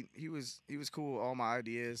 Like he was cool. All my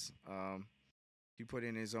ideas. He put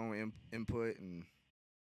in his own input and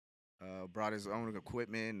brought his own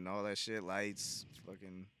equipment and all that shit, lights,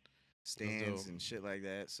 fucking stands dope. and shit like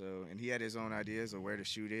that. So, and he had his own ideas of where to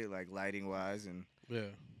shoot it, like lighting wise, and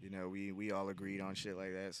Yeah. we all agreed on shit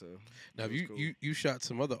like that. So Now it was you, cool. you shot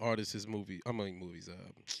some other artists'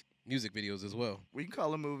 music videos as well. We can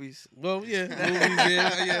call them movies. Well, yeah, movies,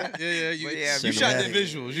 yeah. You, But yeah, you shot the cinematic.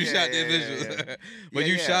 visuals. You Yeah, shot the yeah, visuals. yeah. But Yeah,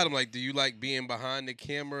 you yeah. shot them like, do you like being behind the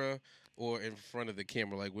camera or in front of the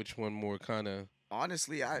camera? Like, which one more kind of?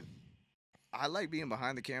 Honestly, I like being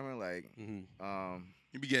behind the camera. Like,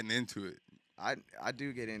 You be getting into it. I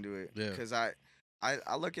do get into it Yeah. because I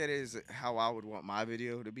look at it as how I would want my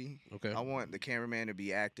video to be. Okay. I want the cameraman to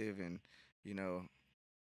be active and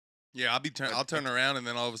Yeah, I'll turn around and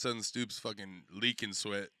then all of a sudden Stoop's fucking leaking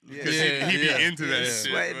sweat. Yeah. 'Cause Yeah, he yeah, be into that yeah. shit.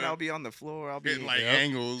 sweating. man. I'll be on the floor. I'll be Getting like Yep.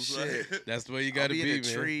 angles. Shit. like- That's the way you I'll got to be be, in a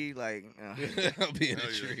man. tree. Like, I'll be in a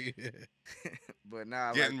Hell yeah. tree. but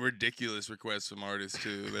nah, Getting ridiculous requests from artists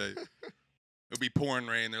too. Like, It'll be pouring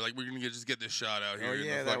rain. They're like, we're gonna just get this shot out here Oh, in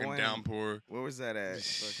yeah, the that fucking one. downpour Where was that at?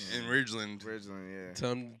 Fucking in Ridgeland. Ridgeland, yeah.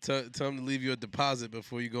 Tell them to leave you a deposit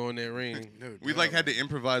before you go in that rain. No We doubt. like had to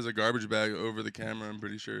improvise a garbage bag over the camera. I'm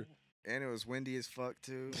pretty sure And it was windy as fuck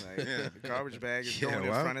too. Like Yeah. the garbage bag is Yeah, going in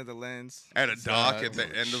wow. front of the lens. at a dock God. at the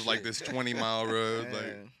end of like this 20-mile road. Yeah.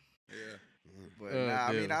 Like, yeah. But Oh, nah,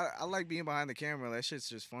 I mean, damn. I like being behind the camera. That shit's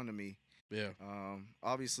just fun to me. Yeah.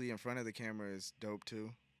 Obviously in front of the camera is dope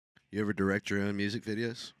too. You ever direct your own music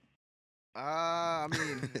videos? I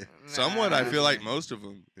mean, Somewhat, I nah, feel like man. most of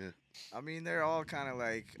them, I mean, they're all kind of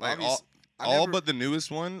like I all never- but the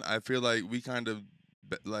newest one. I feel like we kind of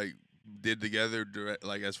like did together,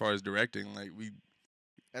 like as far as directing, like we.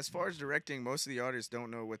 as far as directing, most of the artists don't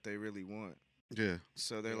know what they really want. Yeah.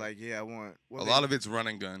 So they're like, yeah, I want. A lot of it's run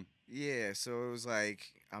and gun. Yeah, so it was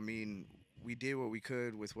like, I mean, we did what we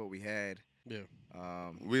could with what we had. Yeah.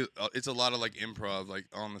 It's a lot of like improv, like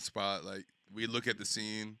on the spot. Like we look at the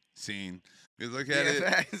scene. We look at it.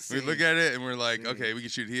 facts. We look at it and we're like, Scene. okay, we can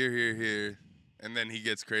shoot here, and then he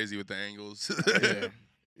gets crazy with the angles. Yeah.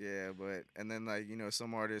 Yeah, but and then like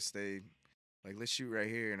some artists they like let's shoot right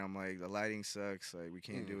here, and I'm like the lighting sucks, like we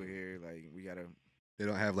can't do it here, like we gotta. They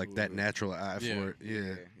don't have like that Ooh. natural eye Yeah. for it.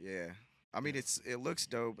 Yeah. Yeah. I mean, it looks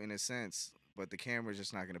dope in a sense, but the camera's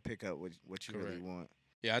just not gonna pick up what you really Correct. want.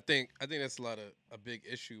 Yeah, I think that's a big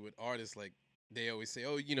issue with artists. Like they always say,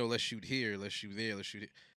 "Oh, let's shoot here, let's shoot there, let's shoot it."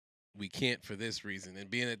 We can't for this reason, and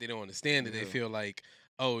being that they don't understand it, they Yeah. feel like,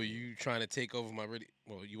 "Oh, you trying to take over my video?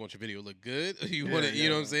 Well, you want your video to look good? You Yeah, want it? You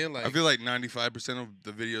know what I'm yeah. saying? Like, I feel like 95% of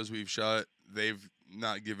the videos we've shot, they've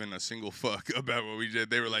not given a single fuck about what we did.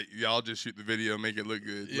 They were like, y'all just shoot the video, make it look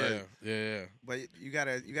good. yeah, Like, yeah, But you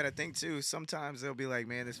gotta think too. Sometimes they'll be like,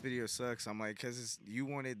 "Man, this video sucks." I'm like, "Cause you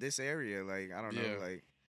wanted this area." Like I don't know, Yeah. like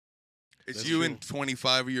it's That's you true. and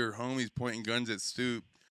 25 of your homies pointing guns at Stoop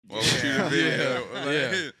while we Yeah. shoot a video. Yeah.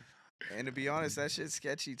 Like, And to be honest, that shit's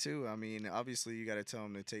sketchy too. I mean, obviously you gotta tell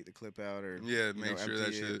them to take the clip out or yeah, make sure that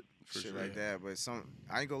empty it, shit, for shit sure. like that. But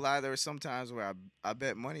I ain't gonna lie, there were some times where I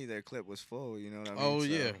bet money their clip was full. You know what I mean? Oh So,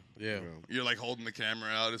 yeah, yeah. You're like holding the camera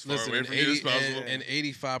out as far Listen, away and from you as possible. and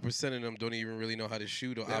 85% of them don't even really know how to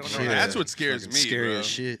shoot or They don't know operate. how That's to- what scares me, Scary bro. as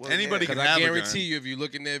shit. Well, Anybody yeah. can Because have I a gun. guarantee you, if you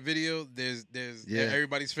look in that video, there's Yeah.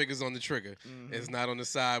 everybody's fingers on the trigger. Mhm. It's not on the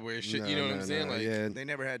side where it should. You know what I'm saying? Like, yeah. They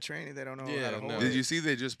never had training. They don't know Yeah, how to no. hold. Did it. you see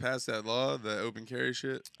they just passed that law, the open carry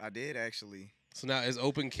shit? I did actually. so now it's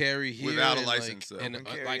open carry here Without a and, license, though. like, and Open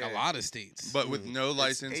carry, like a yeah. lot of states. But with no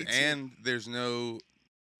license 18. and there's no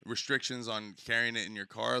restrictions on carrying it in your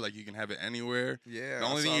car, like you can have it anywhere. Yeah. The I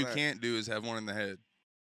only thing saw you that. can't do is have one in the head,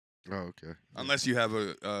 Oh, okay. unless you have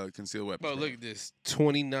a concealed weapon. But look at this,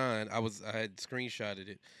 29. I had screenshotted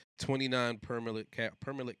it. 29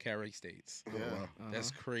 permanent carry states. Yeah. wow.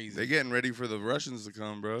 That's crazy. They getting ready for the Russians to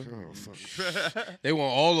come, bro. Oh, fuck. They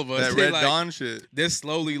want all of us. That They Red like, Dawn shit. They're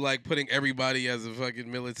slowly like putting everybody as a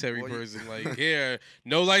fucking military Well, you- person. Like, here,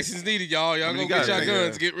 no license needed, y'all. Y'all I mean, go you get gotta your think,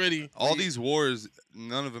 guns. Get ready. All these wars,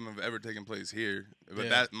 none of them have ever taken place here, but Yeah.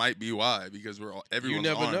 that might be why, because everyone's You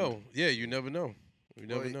never armed. know. Yeah, you never know. You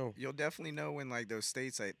never Well, know. You'll definitely know when like those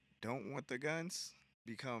states that don't want the guns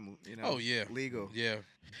become Oh, yeah. legal. Yeah.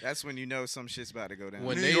 That's when you know some shit's about to go down.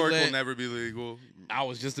 When New they York will let- never be legal. I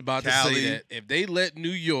was just about to Cali. say that if they let New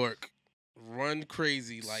York run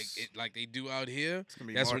crazy like they do out here, It's gonna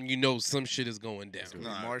be that's mar- when you know some shit is going down. gonna be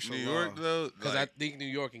Nah, martial New law. York though, Because like, I think New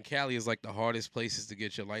York and Cali is like the hardest places to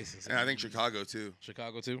get your license. and I think Chicago too.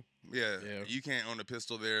 Chicago too. Yeah, Yeah. you can't own a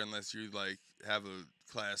pistol there unless you like have a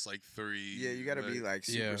class like 3. Yeah, you gotta be like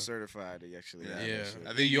super Yeah. certified to actually. Yeah. have that Yeah, shit. I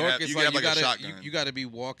think New you York have- is you like have, you like, a gotta shotgun. you gotta be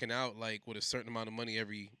walking out like with a certain amount of money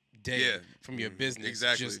every day Yeah. from your business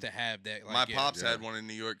Exactly. just to have that. Like, My yeah. pops had one in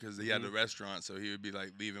New York because he had a Mhm. restaurant, so he would be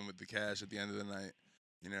like leaving with the cash at the end of the night,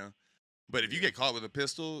 you know. But if you get caught with a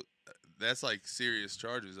pistol, that's like serious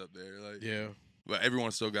charges up there. Like, Yeah. but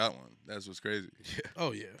everyone still got one. That's what's crazy.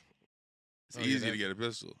 Oh yeah. It's Oh, yeah, easy that- to get a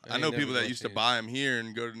pistol. that I ain't know never people that gonna used to change. buy them here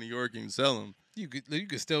and go to New York and sell them. You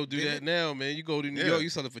could still do Didn't that now, man. You go to New Yeah. York, you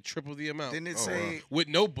sell it for triple the amount. Didn't it Oh, say? with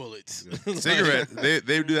no bullets. Like- Cigarettes, they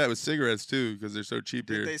do that with cigarettes too because they're so cheap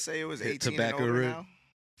Did here. they say it was Hit 18 tobacco and older root. now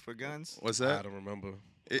for guns? What's I that? don't remember.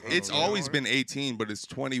 It's know. always been 18, but it's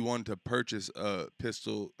 21 to purchase a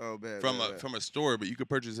pistol Oh, bad. from bad, a from a store, but you could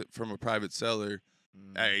purchase it from a private seller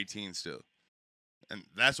bad. at 18 still. And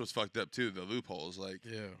that's what's fucked up too, the loopholes. Like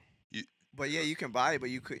Yeah. But yeah, you can buy it, but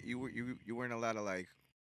you weren't allowed to like.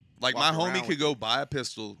 my Walk homie around could with go buy a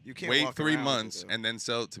pistol, You can't wait walk 3 around with it, months, though. and then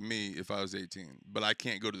sell it to me if I was 18. But I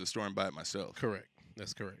can't go to the store and buy it myself. Correct.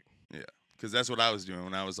 That's correct. Because that's what I was doing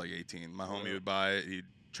when I was like 18. My homie Yeah. would buy it, he'd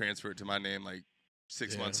transfer it to my name like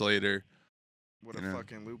 6 Yeah. months later. What You a know.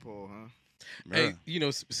 fucking loophole, huh? Hey, you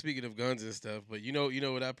know, speaking of guns and stuff, but you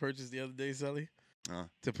know what I purchased the other day, Sully?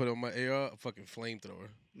 To put on my AR, a fucking flamethrower.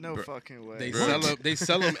 No fucking way. They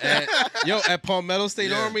sell them at Palmetto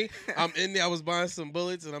State Army. I'm in there. I was buying some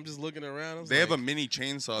bullets, and I'm just looking around. They have a mini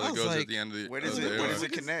chainsaw that goes at the end of the. Where does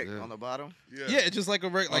it connect? On the bottom? Yeah, it's just like a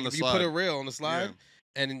like if you put a rail on the slide.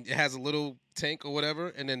 And it has a little tank or whatever,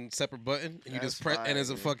 and then separate button, and you just press, and it's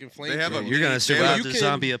a fucking flame. You're gonna survive the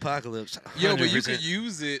zombie apocalypse. 100%. Yo, but you could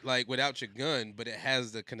use it like without your gun, but it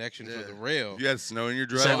has the connection for the rail. You had snow in your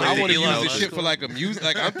driveway. So I want to use this shit for like a music.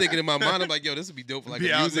 Like I'm thinking in my mind, I'm like, yo, this would be dope for like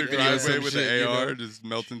a music video. With the AR, just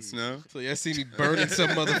melting snow. So y'all see me burning some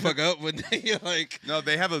motherfucker up, but you're like, no,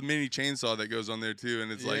 they have a mini chainsaw that goes on there too,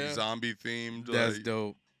 and it's like zombie themed. That's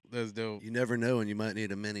dope. That's dope. You never know when you might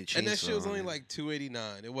need a mini chainsaw. And that shit was only like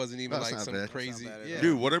 $289. It wasn't even like some crazy.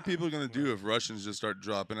 Dude, what are people gonna do if Russians just start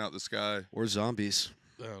dropping out the sky? Or zombies?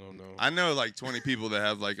 I don't know. I know like 20 people that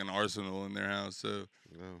have like an arsenal in their house. So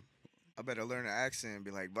I better learn an accent and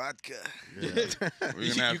be like vodka. You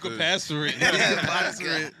could pass for it.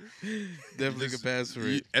 Definitely could pass for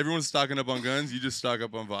it. Everyone's stocking up on guns. You just stock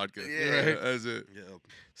up on vodka. Right. That's it.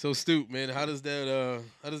 So Stoop, man, how does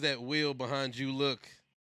that wheel behind you look?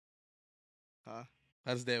 Huh?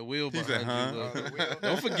 How does that wheel behind you look? The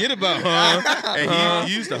Don't forget about Hey,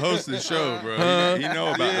 he used to host the show, bro. He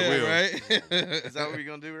know about the wheel. Right? Is that what we're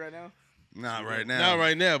gonna do right now? Not right now. Not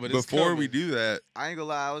right now, but before we do that, I ain't gonna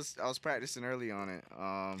lie. I was practicing early on it.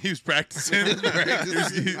 He was practicing.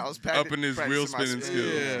 I was up in his wheel spinning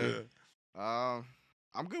skills.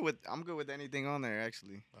 I'm good with anything on there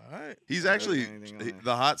actually. All right. He's actually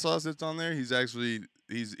the hot sauce that's on there. He's actually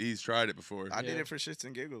he's tried it before. I did it for shits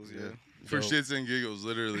and giggles. Yeah. For shits and giggles,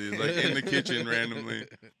 literally, like in the kitchen randomly.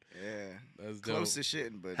 Yeah, that's dope. Close to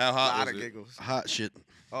shitting, but how hot a lot was of it? giggles. Hot shit.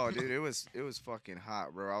 Oh, dude, it was fucking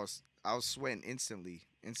hot, bro. I was sweating instantly.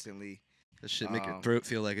 That shit make your throat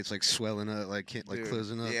feel like it's like swelling up, like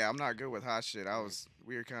closing up. Yeah, I'm not good with hot shit.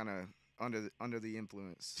 We were kind of under the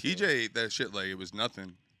influence. TJ ate that shit like it was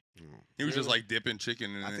nothing. He was just like dipping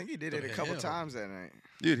chicken in it. I think he did it a couple times that night.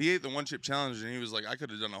 Dude, he ate the one chip challenge and he was like, I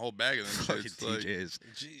could have done a whole bag of them shits. TJ is,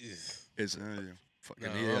 is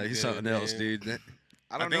fucking he's something else, dude.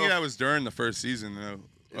 I think that was during the first season though.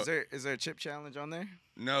 Is there a chip challenge on there?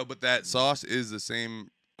 No, but that sauce is the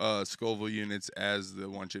same Scoville units as the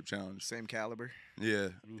one chip challenge. Same caliber. Yeah,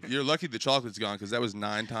 you're lucky the chocolate's gone because that was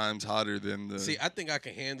 9 times hotter than the. See, I think I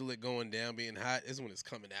can handle it going down, being hot. Is when it's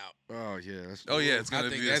coming out. Oh yeah. It's gonna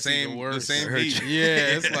be the same heat.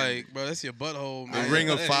 Yeah, it's like, bro, that's your butthole, man. The ring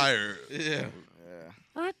of fire. Yeah.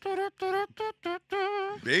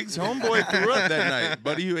 Biggs homeboy threw up that night.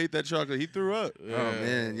 Buddy who ate that chocolate, he threw up. Oh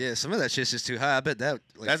man, yeah. Some of that shit's just too high. I bet that.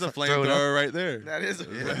 Like, that's a flamethrower right there. That is a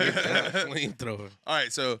flamethrower. All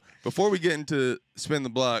right, so before we get into spin the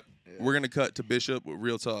block, we're gonna cut to Bishop with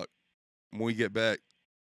Real Talk. When we get back,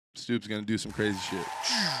 Stoop's gonna do some crazy shit.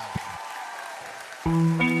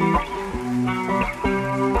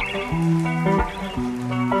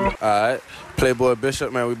 Alright, Playboy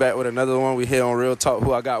Bishop, man, we back with another one. We here on Real Talk.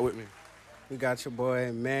 Who I got with me? We got your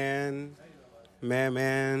boy, Man. We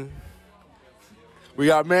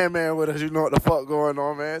got Man with us. You know what the fuck going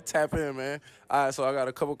on, man. Tap in, man. Alright, so I got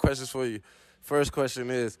a couple questions for you. First question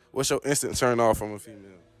is, what's your instant turn off from a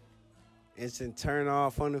female? Instant turn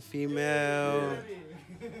off on a female.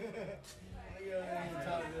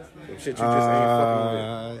 Some shit you just ain't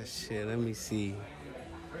fucking with. Shit, let me see.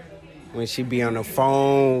 When she be on the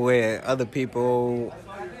phone with other people,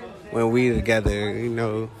 when we together, you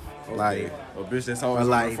know, like. A bitch that's always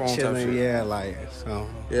like on the phone chilling, type shit. yeah, like so.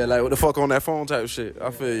 Yeah, like what the fuck on that phone type shit.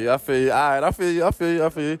 I feel you. All right, I feel you.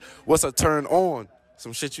 What's a turn on?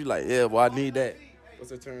 Some shit you like, yeah, well, I need that.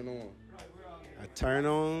 What's a turn on? A turn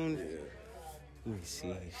on? Yeah. Let me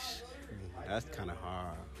see. That's kind of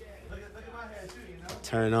hard.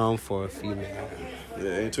 Turn on for a female.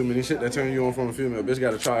 Yeah, ain't too many shit that turn you on from a female. Bitch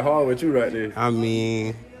got to try hard with you right there. I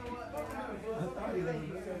mean,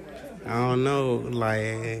 I don't know,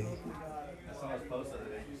 like,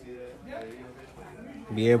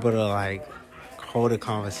 be able to, like, hold a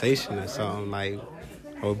conversation or something, like,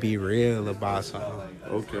 or be real about something.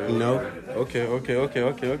 Okay. You know? Okay.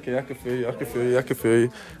 I can feel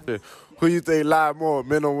you. Yeah. Who you think lie more,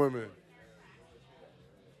 men or women?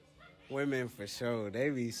 Women for sure. They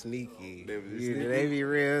be sneaky. They be sneaky? They be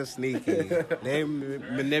real sneaky. They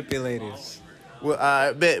manipulators. Well,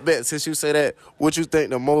 I bet. Since you say that, what you think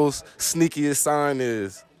the most sneakiest sign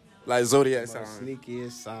is? Like zodiac sign.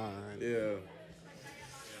 Sneakiest sign. Yeah.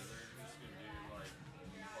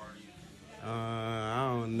 I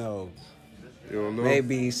don't know. You don't know?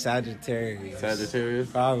 Maybe Sagittarius. Sagittarius?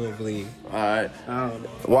 Probably. All right. I don't know.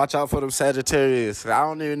 Watch out for them Sagittarius. I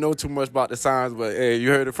don't even know too much about the signs, but hey, you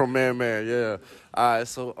heard it from Man, yeah. All right,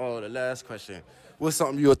 so the last question. What's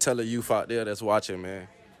something you'll tell a youth out there that's watching, man?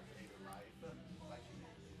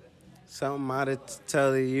 Something I'd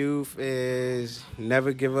tell the youth is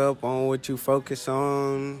never give up on what you focus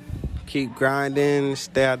on. Keep grinding,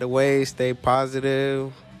 stay out the way, stay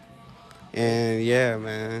positive. And yeah,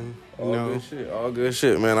 man. All good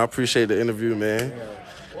shit, man. I appreciate the interview, man.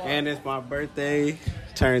 And it's my birthday.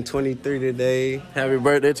 Turned 23 today. Happy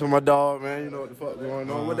birthday to my dog, man. You know what the fuck going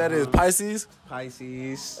on. What that is, Pisces?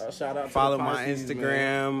 Pisces. Shout out to Follow the my Pisces,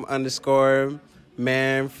 Instagram,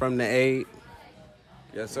 _man from the 8.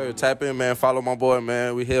 Yes, sir. Tap in, man. Follow my boy,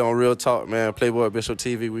 man. We here on Real Talk, man. Playboy Bishop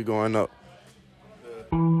TV. We going up.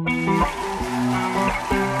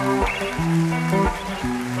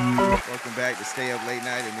 Welcome back to Stay Up Late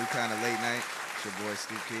Night, a new kind of late night. It's your boy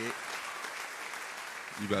Stoop Kid.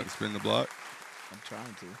 You about to spin the block? I'm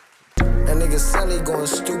trying to. That nigga Sally going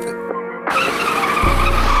stupid.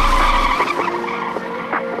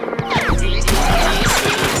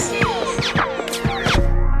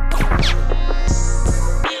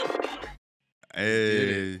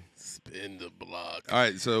 Hey. Spin the block. All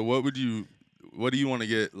right, so what do you want to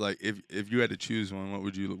get? Like, if you had to choose one, what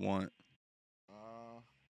would you want?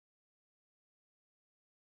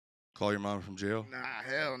 Call your mom from jail? Nah,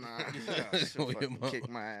 hell nah. Call your mom. Kick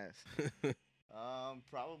my ass.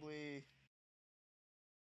 Probably.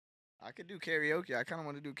 I could do karaoke. I kind of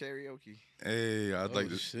want to do karaoke. Hey, I'd like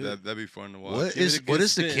to. shit. That'd be fun to watch. What Give it is a what good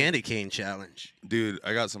is the spin. candy cane challenge? Dude,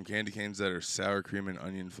 I got some candy canes that are sour cream and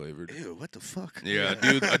onion flavored. Ew, what the fuck? Yeah,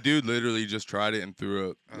 a dude literally just tried it and threw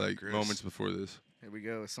up Oh, like gross. moments before this. Here we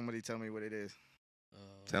go. Somebody tell me what it is.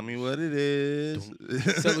 Tell me what it is.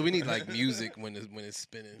 So we need like music when it's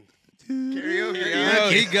spinning. Karaoke. Yo,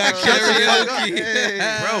 he got Shut the fuck up. karaoke.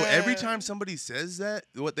 Hey. Bro, every time somebody says that,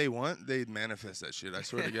 what they want, they manifest that shit. I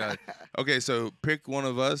swear to God. Okay, so pick one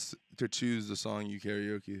of us to choose the song you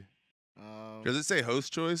karaoke. Does it say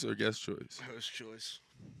host choice or guest choice? Host choice.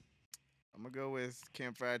 I'm going to go with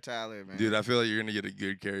Campfire Tyler, man. Dude, I feel like you're gonna get a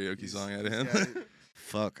good karaoke song out of him.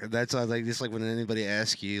 Fuck. That's like just like when anybody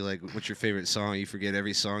asks you like what's your favorite song, you forget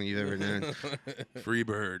every song you've ever known. Free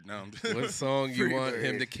Bird. No, I'm just What song you Free want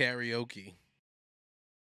him bird. to karaoke?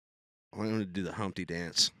 I want him to do the Humpty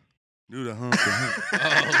dance. do the hump.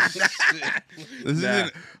 Oh shit! This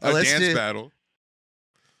isn't a Let's dance do- battle.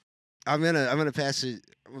 I'm gonna pass it.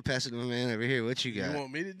 I'm gonna pass it to my man over here. What you You got?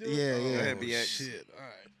 want me to do it? Yeah, oh, yeah. Go ahead, BX. Shit! All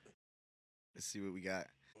right. Let's see what we got.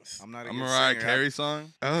 I'm not a A good Mariah singer. Carey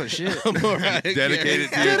song Oh shit. Mariah Carey. dedicated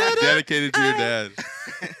to your dad.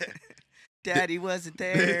 Daddy wasn't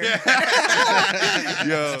there.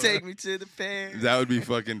 Yo. Take me to the fair. That would be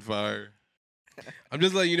fucking fire. I'm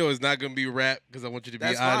just letting you know it's not gonna be rap because I want you to be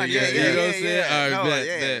That's out fine. of Yeah, here. yeah, You know what I'm yeah, saying? yeah. All right, No, bet,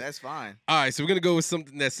 yeah, bet. that's fine. All right, so we're gonna go with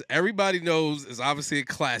something that's everybody knows is obviously a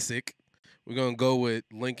classic. We're gonna go with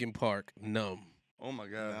Linkin Park, "Numb." Oh my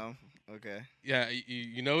god. No, okay. Yeah,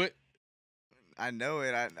 you know it. I know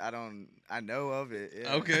it. I don't. I know of it.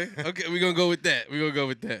 Yeah. Okay, we're gonna go with that. We're gonna go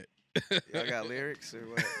with that. Y'all got lyrics or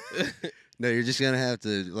what? No, you're just gonna have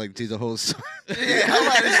to like do the whole song. Yeah, I'm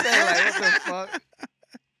about to say like, what the fuck?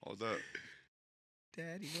 Hold up.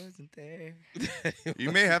 Daddy wasn't there.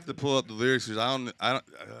 You may have to pull up the lyrics because I don't.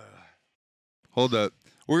 Hold up.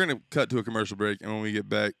 We're gonna cut to a commercial break, and when we get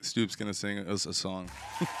back, Stoop's gonna sing us a song.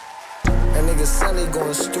 That nigga Sally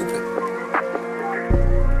going stupid.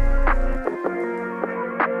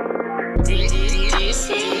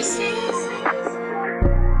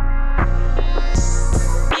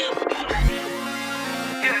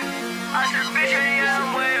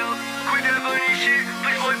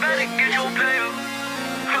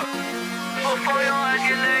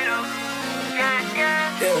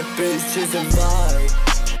 Yeah, bitch, just a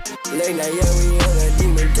vibe. Late night, yeah, we on that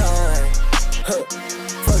demon time. Huh.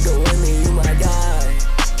 Fuck it with me, you my guy.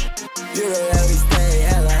 You know that we stay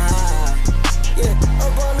hella high. Yeah,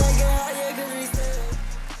 up on that get high, yeah, 'cause we stay.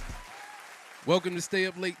 Welcome to Stay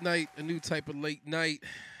Up Late Night, a new type of late night.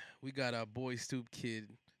 We got our boy Stoop Kid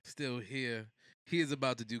still here. He is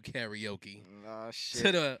about to do karaoke Oh to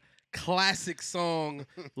shit. the classic song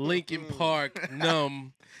Linkin Park,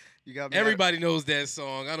 "Numb." You got me. Everybody knows that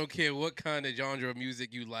song. I don't care what kind of genre of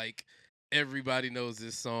music you like. Everybody knows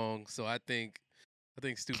this song. So I think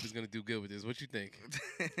Stoop is gonna do good with this. What you think?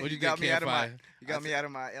 What you got think, me out of my. Campfire? You got me out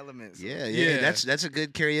of my element. so- Yeah, Yeah. That's a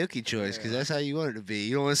good karaoke choice because Yeah. that's how you want it to be.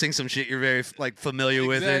 You don't want to sing some shit you're very like familiar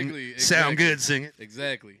with Exactly, and sound exactly. good singing.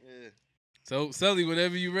 Exactly. So, Sully,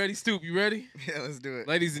 whenever you ready, Stoop, you ready? Yeah, let's do it.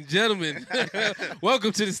 Ladies and gentlemen,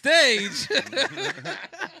 welcome to the stage.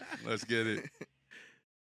 Let's get it.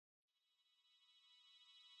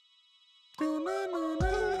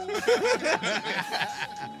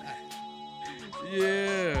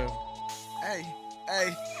 Yeah. Hey,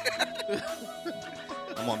 hey.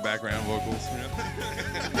 I'm on background vocals.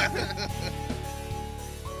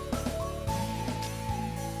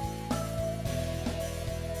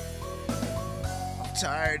 I'm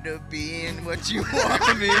tired of being what you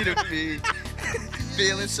want me to be.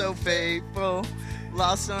 Feeling so faithful,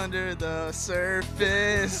 lost under the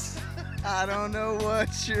surface. I don't know what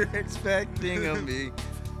you're expecting of me.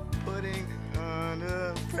 Putting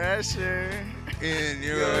under pressure In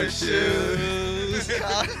your shoes.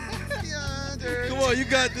 Come on, you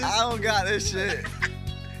got this. I don't got this shit.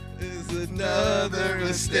 It's Another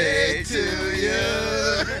mistake to you.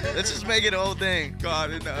 Let's just make it a whole thing. Caught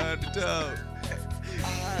in the undertow.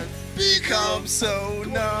 I've become so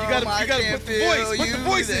numb. gotta I can't put the feel voice. Put you the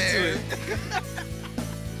voice there. into it.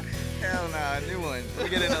 Hell nah, new one. Let me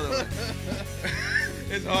get another one.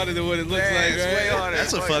 It's harder than what it looks Man, like, it's right? way harder.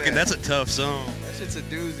 That's a Fuck fucking. that. That's a tough song. That shit's a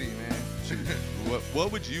doozy, man.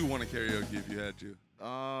 What would you want to karaoke if you had to?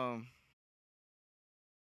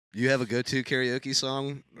 You have a go-to karaoke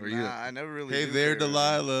song, or you? Nah, I never really. Hey do there, karaoke.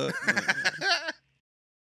 Delilah.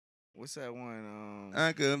 What's that one?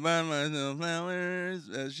 I could buy myself flowers.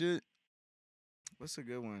 That shit. What's a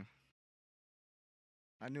good one?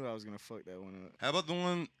 I knew I was gonna fuck that one up. How about the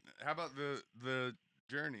one? How about the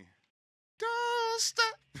Journey? Don't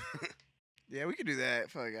stop. Yeah, we could do that.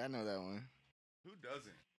 Fuck, I know that one. Who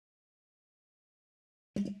doesn't?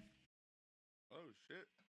 Oh shit.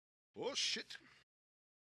 Oh shit.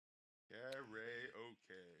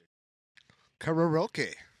 Karaoke.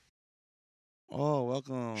 Karaoke. Oh,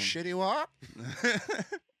 welcome. Shitty wop.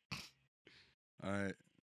 All right.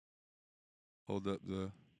 Hold up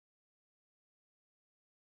the.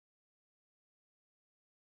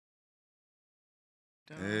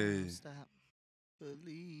 Don't Hey. stop.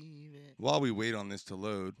 Believe it. While we wait on this to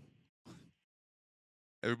load,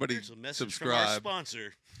 everybody Here's a message from our subscribe.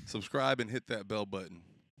 sponsor. Subscribe and hit that bell button.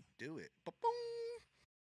 Do it.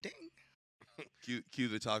 Ding. Cue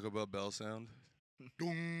the Taco Bell bell sound.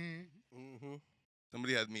 Doom. Mm-hmm.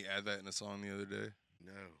 Somebody had me add that in a song the other day.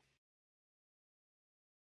 No.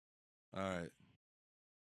 All right.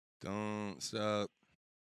 Don't stop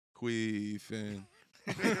queefing.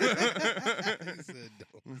 He said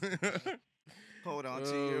don't. Hold on to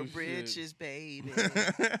Oh, your shit. britches, baby.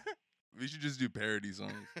 We should just do parody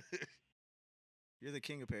songs. You're the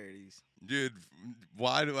king of parodies. Dude,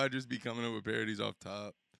 why do I just be coming up with parodies off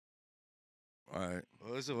top? All right.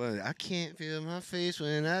 What was the one? I can't feel my face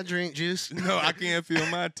when I drink juice. No, I can't feel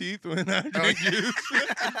my teeth when I drink juice.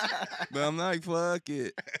 But I'm like, fuck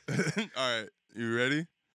it. All right. You ready?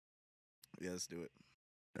 Yeah, let's do it.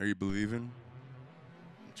 Are you believing?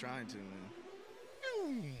 I'm trying to, man.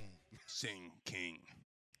 Sing King.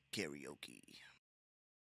 Karaoke.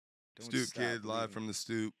 Don't Stoop stop Kid live believing. from the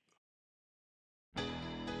Stoop.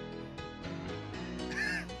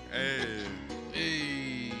 Hey.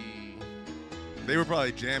 Hey. They were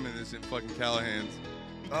probably jamming this in fucking Callahan's.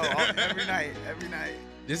 Every night, every night.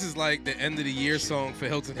 This is like the end of the year song for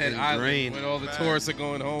Hilton Head And Island Rain. when all the Man. tourists are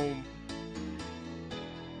going home.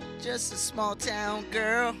 Just a small town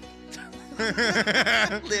girl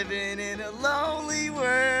living in a lonely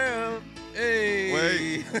world. Hey.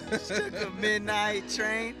 Wait. Took a midnight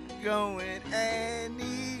train going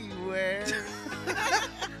anywhere.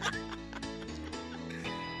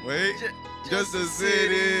 Wait. Just a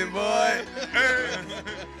city boy.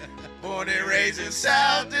 Born and raised in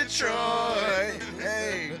South Detroit.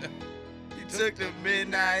 Hey, you took the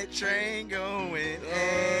midnight train going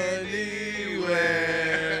anywhere.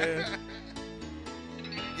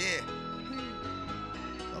 Yeah.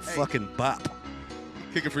 A fucking bop.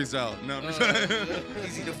 Kick a freestyle. No, I'm just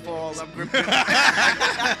Easy to fall, I'm gripping.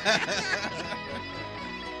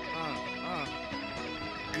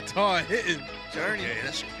 Guitar hitting. Journey. Okay,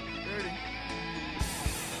 that's Journey.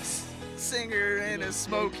 Singer in a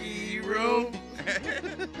smoky room.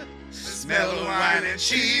 Smell of wine and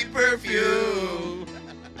cheap perfume.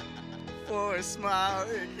 For a smile,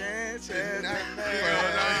 it can't change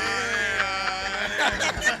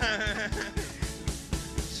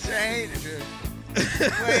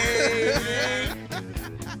waving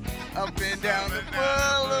up and down the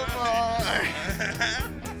boulevard.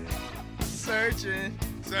 Searching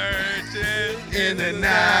in the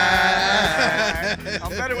night.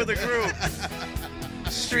 I'm better with a group.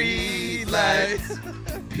 Street lights,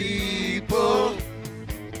 people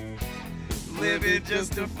living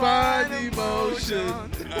just to find emotion,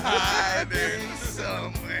 hiding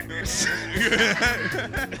somewhere.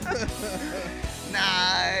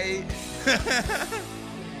 Night.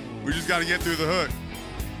 We just got to get through the hook.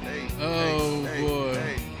 Hey, Oh, hey, boy.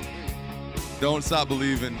 hey. Don't stop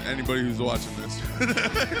believing anybody who's watching this.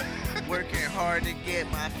 Working hard to get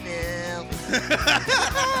my fill.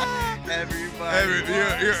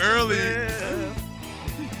 Everybody You're early.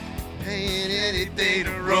 Paying anything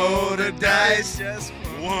to roll the dice just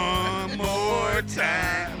one more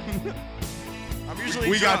time. I'm usually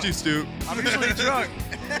We drunk. got you, Stoop. I'm usually drunk.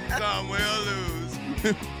 Some will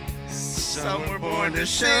lose. Some were born to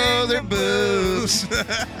show their boobs.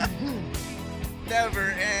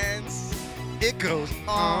 Never ends. It goes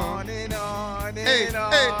On and on Hey, and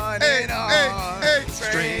hey, on hey, and on. hey, hey.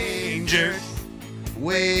 Strangers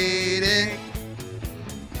waiting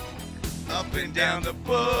up and down the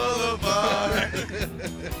boulevard.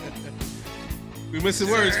 We missing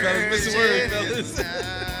words, fellas. Missing words,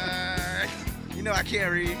 fellas. You know I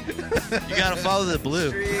can't read. You gotta follow the blue.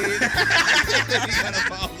 Street. You gotta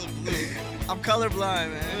follow the blue. I'm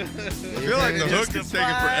colorblind, man. I feel like the hook is taking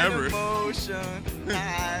forever. Emotion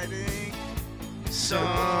hiding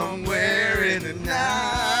somewhere in the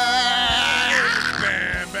night.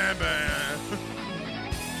 Bam, bam, bam.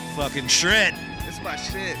 Fucking shred. It's my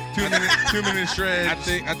shit. 2 minute shred.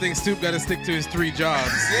 I think Stoop got to stick to his 3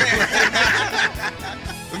 jobs.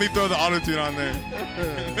 Let me throw the auto-tune on there.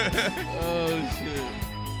 Oh shit.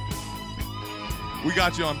 We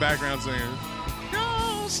got you on background singers.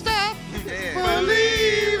 Don't stop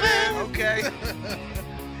Believing. Okay.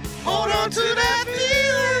 Hold on to that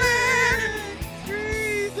feeling.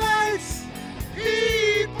 Street lights.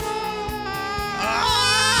 People.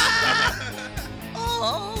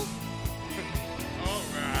 Oh. All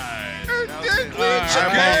right.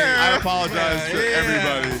 That I apologize to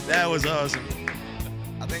everybody. That was awesome.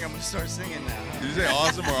 I think I'm gonna start singing now. Did you say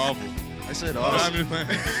awesome or awful? I said I'm awesome. just playing.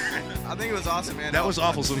 I think it was awesome, man. That was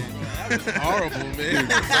awful. Horrible, man.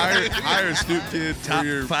 Hire a Stoop kid for Top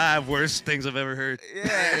your 5 worst things I've ever heard.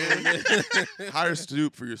 Yeah. hire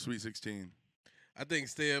Stoop for your Sweet 16. I think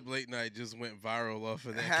Stay Up Late Night just went viral off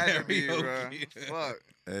of It that had to be, bro. karaoke. Fuck.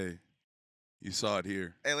 Hey, you saw it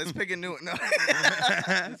here. Hey, let's pick a new one. No.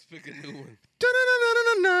 Let's pick a new one.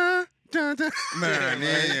 Man,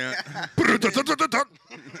 yeah.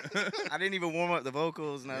 I didn't even warm up the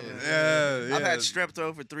vocals. Nothing. Yeah, I've had yeah. strep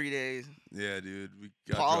throat for 3 days. Yeah, dude. We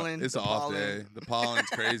got Pollen, It's the an off pollen. day. The pollen's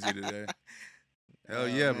crazy today. Hell Oh,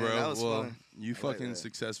 yeah, man, bro. that was Well, fun. you I like fucking that.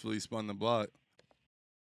 successfully spun the block.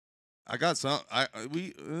 I got some.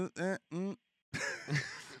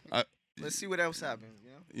 Let's see what else happens. You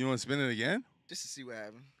know, You want to spin it again? just to see what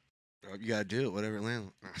happens. You gotta do it, whatever it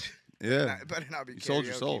lands. Yeah. It better not be You sold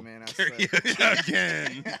your karaoke, soul. man. I swear.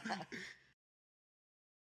 Again.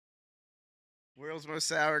 World's most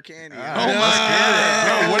sour candy. Oh yo. my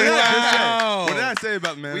god, bro! What did I just say? Wow. What did I say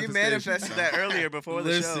about We manifestation? manifested that earlier before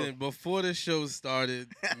the show. Listen, before the show started,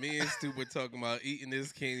 me and Stu were talking about eating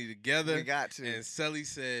this candy together. We got to. And Selly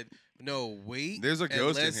said, "No, wait. There's a and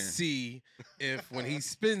ghost in let's here." see if when he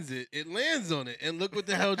spins it, it lands on it. And look what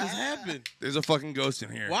the hell just happened. There's a fucking ghost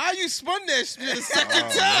in here. Why you spun that shit a second Oh,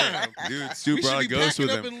 time? man. Dude, Stu We brought a should be ghost packing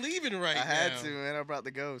with up him. and leaving right I now. had to, man. I brought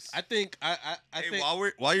the ghost. I think I Hey, think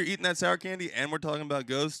while you're eating that sour candy and we're talking about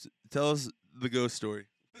ghosts, tell us the ghost story.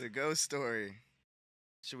 The ghost story.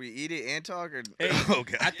 Should we eat it and talk or? Oh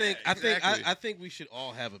god. I think exactly. I think we should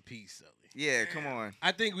all have a piece, Selly. Yeah, come on.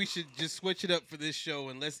 I think we should just switch it up for this show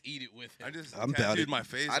and let's eat it with him. I just I'm tattooed doubted. my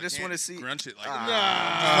face. I just can't wanna see- Grunch it like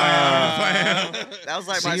That was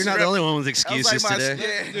like So my you're not the only one with excuses my- today.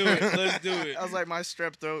 Let's do it. Let's do it. That was like my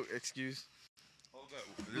strep throat excuse.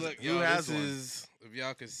 Look, Who y'all, has this one? is if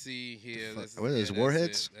y'all can see here. This is, What are those, that's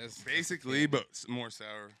Warheads? it. That's Basically, but more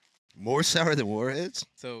sour. More sour than warheads?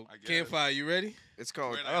 So, I guess. Campfire, you ready? It's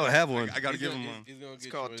called Wait, Oh, I have one. I gotta He's give gonna- him one. he's gonna it's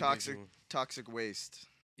get called you one, toxic get you one. toxic waste,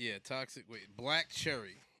 Yeah, toxic. Wait, black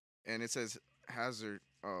cherry, and it says hazard.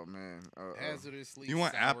 Oh man. hazardously. You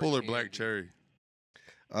want sour apple or candy. black cherry?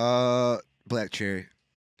 Black cherry.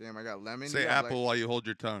 Damn, I got lemon. Say you got apple while you hold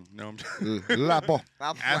your tongue. No, I'm just Lapo.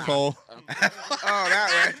 Black... apple. Oh,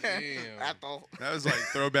 that right. Damn. Apple. That was like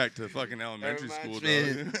throwback to fucking elementary school,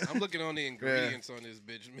 reminds dog. I'm looking on the ingredients on this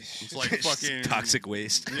bitch. It's like fucking Toxic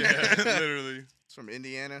waste. Yeah, literally. It's from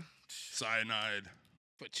Indiana. Cyanide.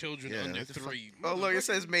 for children Yeah. under 3. Oh look, it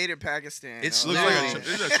says made in Pakistan. It's Oh, Looks like literally-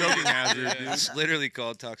 this is a choking hazard, Yeah. dude. It's literally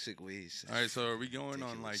called toxic waste. All right, so are we going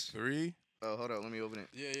on like Ridiculous. 3? Oh, hold on, let me open it.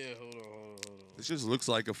 Yeah, hold on. This just looks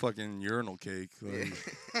like a fucking urinal cake. Like,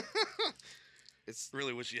 Yeah. It's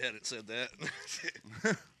Really wish you hadn't said that.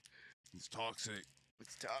 it's toxic.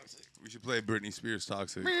 It's toxic. We should play Britney Spears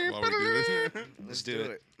 "Toxic" while we do this. Let's do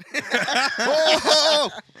it. Oh,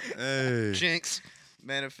 Hey, Jinx.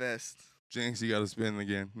 Manifest. Jinx, you got to spin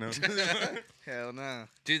again. No, Hell no.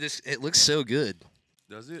 Dude, it looks so good.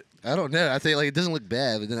 does it? I don't know. I think like it doesn't look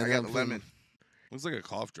bad, but then I I got the lemon. Looks like a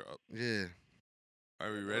cough drop. Yeah.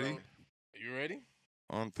 Are we ready? You ready?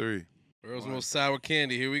 On 3. World's most sour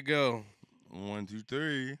candy. Here we go. 1, 2,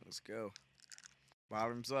 3. Let's go.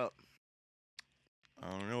 Bottoms up. I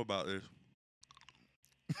don't know about this.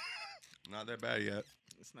 Not that bad yet.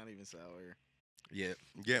 It's not even sour. Yeah.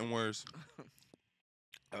 Getting worse.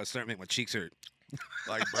 Oh, it's starting to make my cheeks hurt.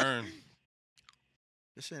 Like burn.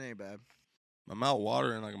 This shit ain't bad. My mouth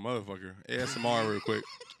watering like a motherfucker. ASMR real quick.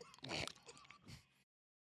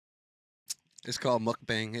 It's called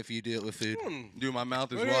mukbang if you do it with food. Dude, my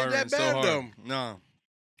mouth is It ain't watering that so bad, hard. though. No.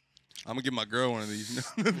 I'm gonna give my girl one of these.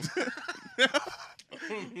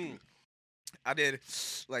 I did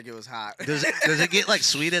like it was hot. Does it get like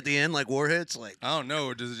sweet at the end, like warheads? Like I don't know.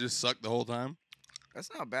 Or does it just suck the whole time? That's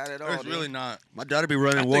not bad at all. It's really not. my daughter be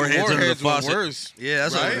running I think warheads under the Warheads were faucet. worse. Yeah,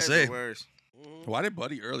 that's what I Right? was gonna say. Worse. Why did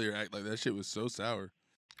Buddy earlier act like that shit was so sour?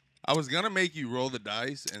 I was gonna make you roll the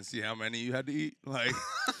dice and see how many you had to eat. Like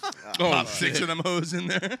pop 6 of them hoes in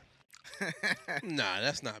there. Nah,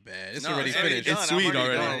 that's not bad. It's No, already it's finished. It's sweet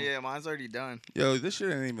already. Done. Yeah, mine's already done. Yo, this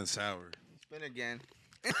shit ain't even sour. Spin again.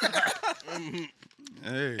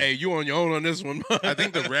 Hey. Hey, you on your own on this one. I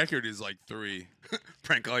think the record is like 3.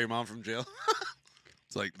 Prank call your mom from jail.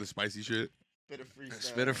 It's like the spicy shit. Bit of freestyle.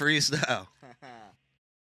 Spit a freestyle.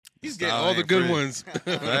 He's getting Style all the ain't good free. ones.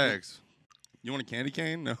 Facts. You want a candy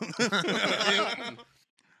cane? No.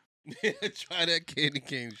 Try that candy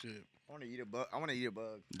cane shit. I want to eat a bug. I want to eat a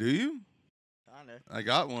bug. Do you? Kinda. I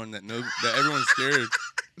got one that everyone's scared.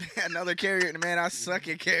 Another karaoke, man. I suck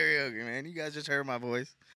at karaoke, man. You guys just heard my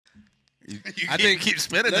voice. I think keep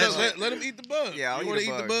spinning let, that. let him eat the bug. Yeah, I'll you eat wanna a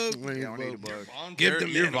eat the bug. bug? Yeah, I want to eat a bug. Give the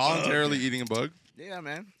You're man a bug. voluntarily eating a bug. Yeah,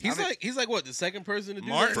 man. He's like what, the second person to do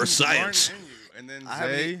Martin, that? For science. Martin and you, and then I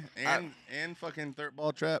haven't Zay eat- and fucking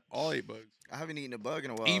Thirtballtrap all ate bugs. I haven't eaten a bug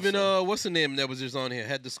in a while. Even so. what's the name that was just on here?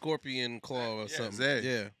 Had the scorpion claw or Yeah, something. Zay.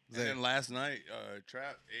 Yeah, And Zay. then last night,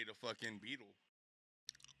 Trap ate a fucking beetle.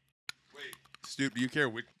 Wait, Stoop, do you care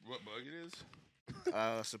what bug it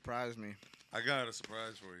is? Surprised me. I got a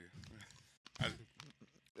surprise for you.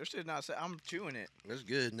 This shit not. I'm chewing it. That's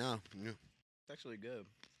good. No. Yeah. It's actually good.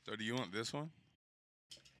 So do you want this one?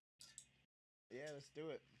 Yeah, let's do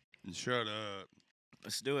it. Shut up.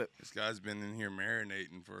 Let's do it. This guy's been in here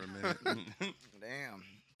marinating for a minute. Damn.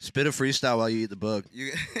 Spit a freestyle while you eat the bug.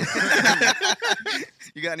 You,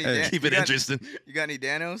 you got any? Hey, Keep you it got- interesting. You got any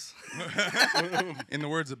Danos? In the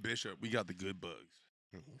words of Bishop, we got the good bugs.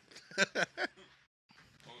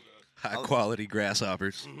 High quality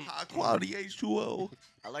grasshoppers. High quality H2O.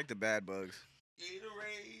 I like the bad bugs.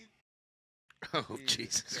 Gatorade. Oh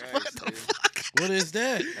Jesus Jesus! Christ, What the dude. fuck? What is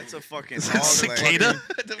that? That's a fucking Is hog that leg. cicada?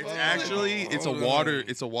 It's a water.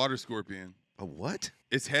 It's a water scorpion. A what?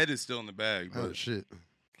 Its head is still in the bag, but shit!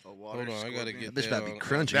 A water Hold on, I gotta scorpion. get That bitch about to be on-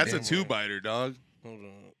 crunchy. that's a damn. 2-biter, dog. Hold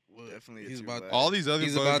on. What? Definitely a He's 2-biter. about. All these other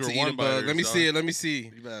He's bugs about were to eat a bug. 1-biters, Let me dog. see it. Let me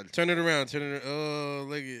see. You better- Turn it around. Turn it. Oh,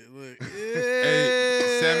 look it. Look.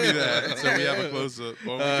 Hey, send me that so we have a close up.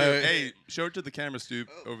 Alright. Hey, show it to the camera, Stoop,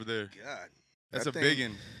 over there. God. That's That a thing- big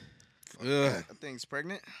one. Ugh. That thing's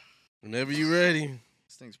pregnant. Whenever you ready.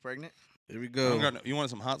 This thing's pregnant. Here we I go. don't got no- you want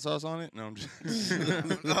some hot sauce on it? No, I'm just.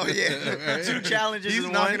 Oh yeah, Alright. 2 challenges. He's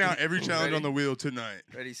in knocking one. out every challenge Ready? on the wheel tonight.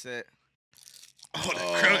 Ready, set. Oh,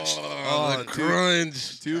 the crunch. Oh, the dude.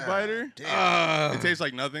 crunch. 2-biter? Ah. It tastes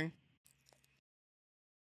like nothing.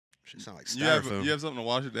 Shit sound like You have styrofoam. something to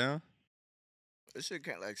wash it down? This shit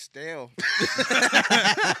kind of like stale.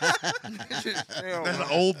 That's an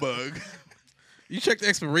old bug. You check the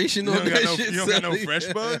expiration You on don't that got no, shit. you don't got no Sally? fresh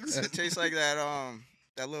bugs? It tastes like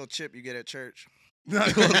that little chip you get at church. Not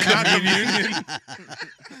communion.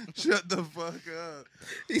 Shut the fuck up.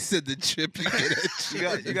 He said the chip you get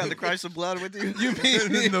at You got the Christ of blood with you? You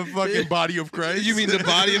mean In the fucking body of Christ. You mean the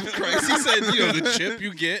body of Christ? He said, you know, the chip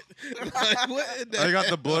you get. Like, what in the I got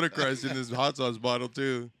the blood of Christ in this hot sauce bottle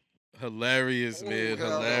too. Hilarious, man.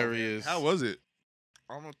 God. Hilarious. How was it?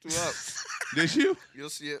 I almost threw up. Did you? You'll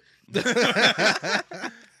see it.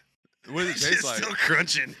 What does it taste like? Still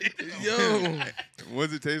crunching. Yo. What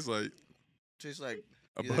does it taste like? Tastes like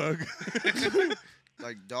A Yeah. bug?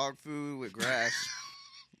 like dog food with grass.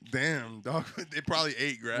 Damn, dog. They probably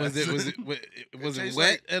ate grass. Was it tastes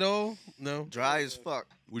wet like- at all? No. Dry as fuck.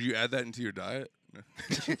 Would you add that into your diet?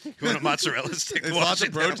 You want a mozzarella stick? It's to wash lots of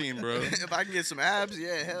it down? protein, bro. If I can get some abs,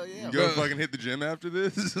 yeah, hell yeah. You go Bro. fucking hit the gym after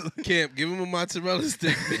this. Camp, give him a mozzarella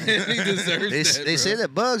stick, man. He deserves They, that. they say bro.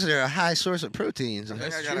 that bugs are a high source of proteins. I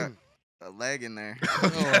think I got a leg in there.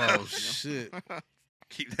 Oh shit.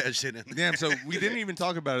 Keep that shit in. Damn. So we didn't even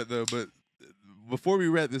talk about it though. But before we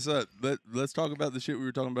wrap this up, let's talk about the shit we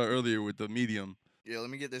were talking about earlier with the medium. Yeah, let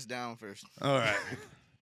me get this down first. All right.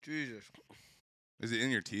 Jesus. Is it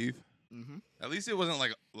in your teeth? Mm-hmm. At least it wasn't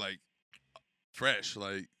like fresh,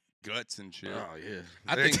 like guts and shit. Oh yeah.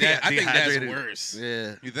 I They're think that's dehydrated. worse.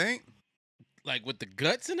 Yeah. You think? Like with the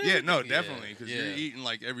guts in it. Yeah, no, definitely, because yeah. you're eating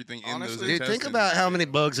like everything in Honestly, those Dude, intestines. think about how many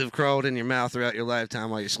bugs have crawled in your mouth throughout your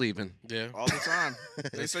lifetime while you're sleeping. Yeah. All the time.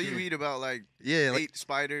 They say you eat about like Yeah, like 8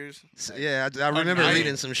 spiders. yeah. I remember night?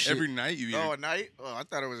 reading some shit. Every night you eat. Oh, a night? Oh, I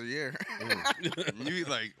thought it was a year. You eat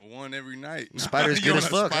like one every night. Spider's You're good on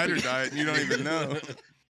as a fuck. Spider diet, and you don't even know.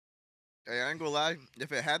 Hey, I ain't gonna lie.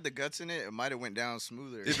 If it had the guts in it, it might have went down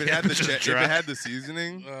smoother. If it had the Just if dry. it had the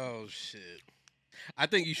seasoning, Oh shit. I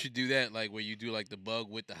think you should do that, like where you do like the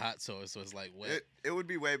bug with the hot sauce, so it's like wet. it would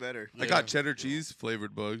be way better. I got cheddar cheese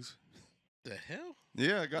flavored bugs. The hell?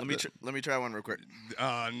 Yeah, I got. Let me try one real quick.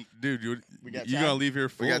 Dude, you got you time? gonna leave here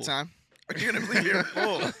full? We got time? Are you gonna leave here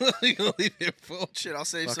full? You gonna leave it full? Shit, I'll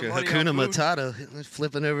save some Fucking money Hakuna on food. Matata,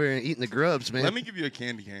 flipping over and eating the grubs, man. Let me give you a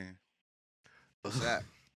candy cane. What's that?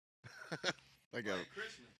 Like a.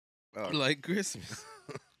 Oh, Like Christmas.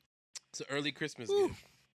 It's an early Christmas Whew. gift.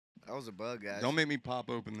 that was a bug, guys. Don't make me pop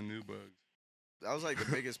open the new bugs. That was like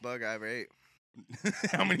the biggest bug I ever ate.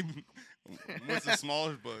 How many? What's the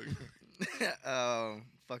smallest bug?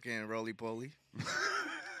 Fucking roly poly.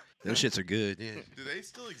 Those shits are good. Yeah. Do they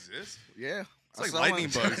still exist? Yeah. It's like lightning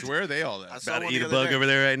bugs. Where are they all I at? saw About to one eat the a other bug day. over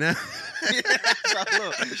there right now. Yeah, I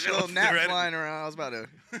saw a little gnat Ready? flying around. I was about to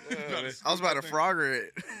About to frogger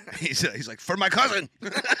it. He's like, for my cousin.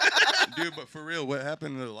 Dude, but for real, what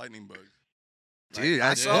happened to the lightning bugs? Dude, I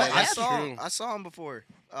that's saw true. I saw him before.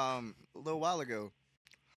 A little while ago.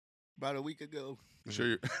 About a week ago. Sure.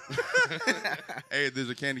 You're hey, there's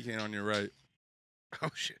a candy cane on your right. Oh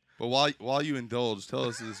shit. But while you indulge, tell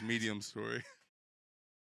us this medium story.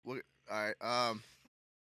 All right.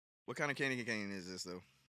 What kind of candy cane is this though?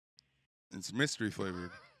 It's mystery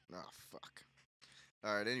flavored. Oh fuck.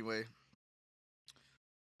 All right. Anyway.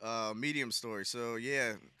 Medium story. So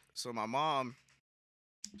yeah. So my mom.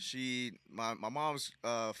 My mom's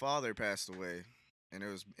father passed away, and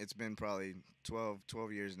it's been probably 12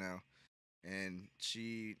 years now, and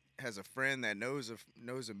she has a friend that knows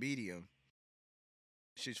a medium.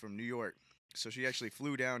 She's from New York, so she actually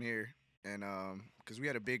flew down here, and because we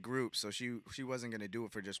had a big group, so she wasn't gonna do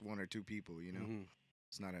it for just 1 or 2 people, you know. Mhm.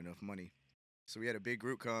 It's not enough money, so we had a big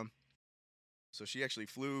group come. So she actually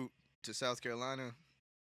flew to South Carolina,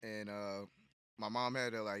 and my mom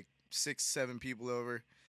had like 6, 7 people over,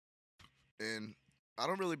 and I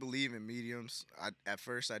don't really believe in mediums. At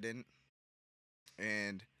first I didn't,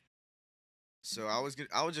 and so I was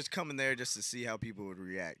just coming there just to see how people would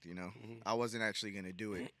react. You know, Mhm. I wasn't actually gonna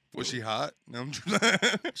do it. Was she hot? No, I'm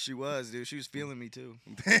She was, dude. She was feeling me too.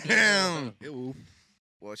 Damn.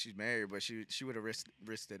 Well, she's married, but she would have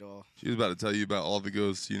risked it all. She was about to tell you about all the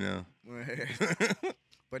ghosts you know.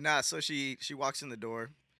 But nah, so she walks in the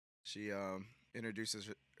door. She introduces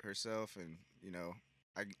herself, and you know,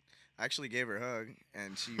 I actually gave her a hug,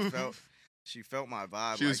 and she felt my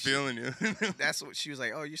vibe. She like was feeling you. That's what she was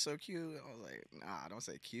like. Oh, you're so cute. I was like, nah, don't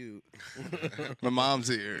say cute. My mom's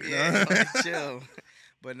here. Yeah, like, chill.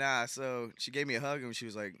 But nah, so she gave me a hug, and she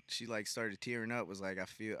was like, started tearing up. Was like, I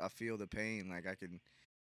feel the pain. Like I can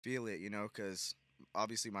feel it, you know, because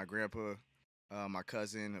obviously my grandpa, my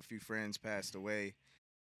cousin, a few friends passed away.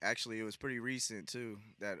 Actually, it was pretty recent too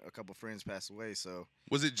that a couple friends passed away. So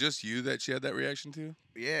Was it just you that she had that reaction to?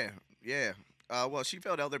 yeah. Well, she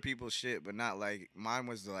felt other people's shit, but not like mine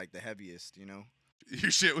was the heaviest, you know. Your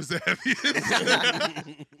shit was the heaviest.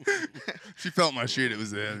 She felt my shit. It was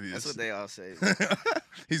the heaviest. That's what they all say.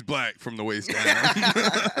 He's black from the waist down.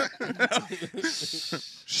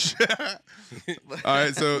 All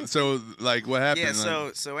right, so like what happened?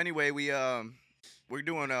 Yeah. So anyway, we're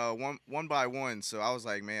doing one by one. So I was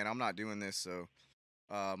like, man, I'm not doing this. So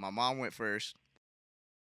my mom went first.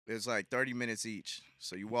 It's like 30 minutes each.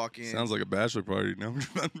 So you walk in. Sounds like a bachelor party. No, I'm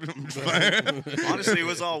just playing. Honestly, it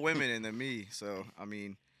was all women and then me. So I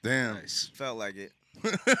mean, Damn. felt like it.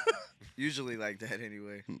 Usually like that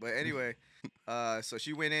anyway. But anyway, so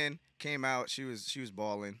she went in, came out. She was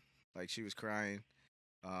bawling, like she was crying.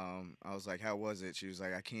 I was like, how was it? She was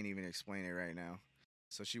like, I can't even explain it right now.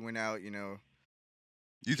 So she went out, you know.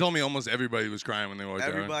 You told me almost everybody was crying when they walked out.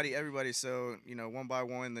 Everybody. So, you know, one by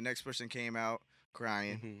one, the next person came out.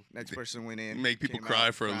 crying. Next person went in. Make people came cry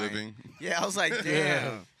out for a crying. living. Yeah, I was like,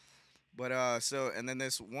 damn. But and then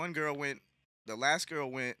this one girl went. The last girl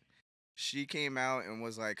went. She came out and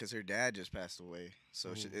was like, cause her dad just passed away, so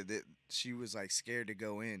she was like scared to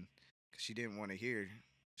go in, cause she didn't want to hear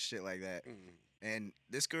shit like that. And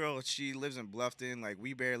this girl, she lives in Bluffton. Like,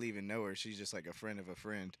 we barely even know her. She's just like a friend of a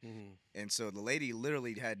friend. And so the lady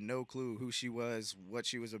literally had no clue who she was, what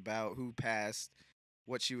she was about, who passed,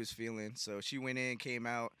 what she was feeling. So she went in, came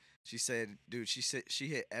out. She said, dude, she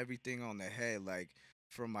hit everything on the head, like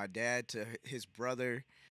from my dad to his brother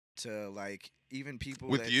to like even people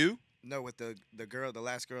With that, you? No, with the girl, the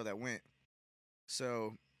last girl that went.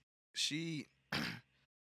 So she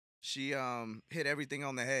she hit everything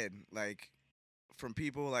on the head, like from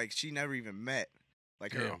people like she never even met,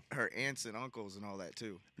 like her aunts and uncles and all that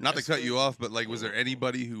too. Not to cut you off, but like, was there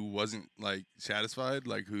anybody who wasn't like satisfied,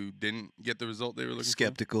 like who didn't get the result they were looking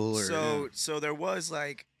Skeptical or so there was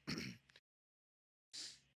like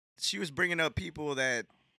she was bringing up people that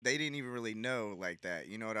they didn't even really know like that.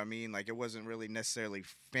 You know what I mean? Like, it wasn't really necessarily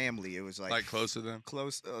family. It was like close to them?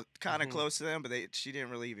 Close, kind of close to them, but she didn't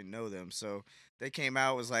really even know them. So they came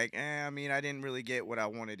out, was like, I mean, I didn't really get what I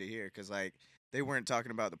wanted to hear, because like they weren't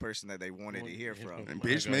talking about the person that they wanted to hear from. And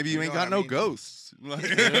bitch, maybe you ain't know got what no I mean? ghosts.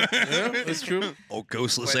 That's true. Oh,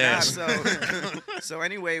 ghostless But nah, ass. so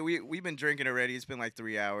anyway, we've been drinking already. It's been like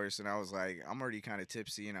 3 hours, and I was like, I'm already kind of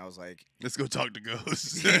tipsy, and I was like, Let's go talk to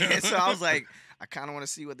ghosts. so I was like, I kind of want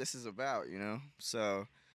to see what this is about, you know? So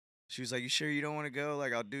she was like, you sure you don't want to go?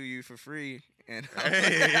 Like, I'll do you for free. And I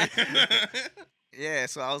was like, yeah,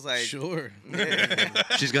 so I was like, Sure. Yeah.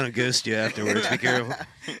 She's gonna ghost you afterwards. Be careful.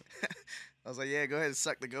 I was like, yeah, go ahead and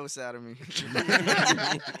suck the ghost out of me.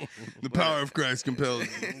 The power of Christ compels.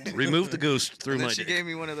 Remove the ghost through And then my she dick. gave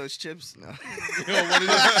me one of those chips. No.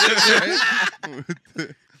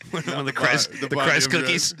 One of the Christ, the body Christ of bread.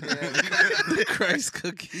 cookies. The Christ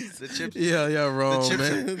cookies. The chips. Yeah, wrong, the chips,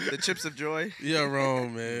 man. the chips of joy. Yeah,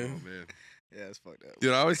 wrong, man. Man. Yeah, it's fucked up.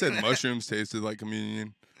 Dude, I always said mushrooms tasted like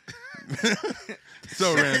communion.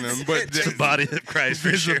 So random, but It's the body of Christ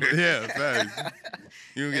for sure. Yeah, facts.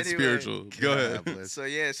 You can get Anyway. spiritual. Go ahead. So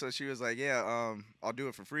yeah, so she was like, yeah, I'll do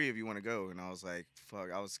it for free if you want to go. And I was like,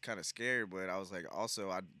 fuck, I was kind of scared, but I was like, also,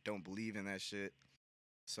 I don't believe in that shit.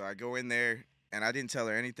 So I go in there, and I didn't tell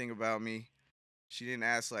her anything about me. She didn't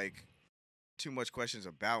ask like too much questions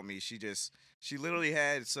about me. She literally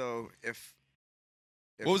had, so if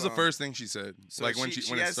What was the first thing she said? so Like when it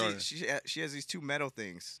has started? she has these two metal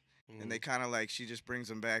things, and they kind of like, she just brings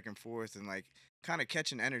them back and forth and like kind of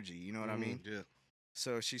catching energy. You know what I mean? Yeah.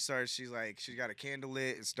 So she's like, she's got a candle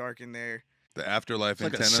lit. It's dark in there. The afterlife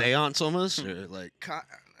Like a antenna. seance almost, or like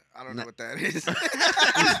I don't know what that is.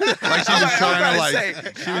 Like she was trying to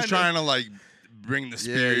like, she was trying to like bring the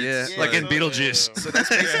spirits. yeah. Yeah, Like in so- Beetlejuice. So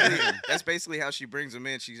that's basically how she brings them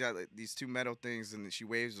in. She's got like, these two metal things, and she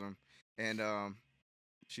waves them, and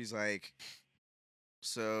she's like,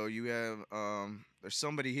 so you have there's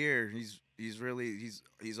somebody here. He's really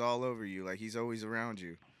he's all over you. Like, he's always around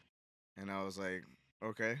you. And I was like,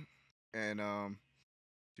 okay. And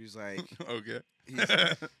she was like, Okay.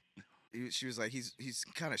 she was like, he's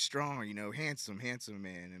kind of strong, you know, handsome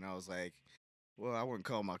man. And I was like, well, I wouldn't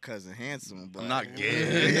call my cousin handsome, but I'm not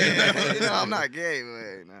gay. Yeah, you know, I'm not gay,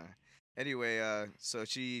 but nah. Anyway, so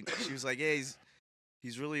she was like, yeah,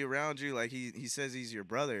 he's really around you. Like, he says he's your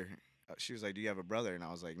brother. She was like, do you have a brother? And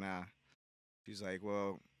I was like, nah. She's like,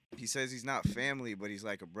 well, he says he's not family, but he's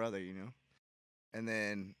like a brother, you know. And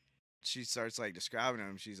then she starts like describing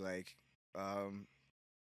him. She's like,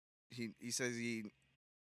 he says he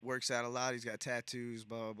works out a lot. He's got tattoos,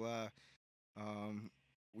 blah blah blah.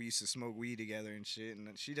 We used to smoke weed together and shit.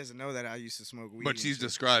 And she doesn't know that I used to smoke weed. But and she's shit.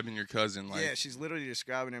 describing your cousin like. Yeah, she's literally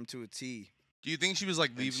describing him to a T. Do you think she was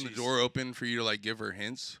like leaving the she's- door open for you to like give her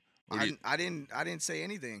hints? Or do you, I didn't say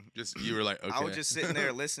anything. just you were like, okay. I was just sitting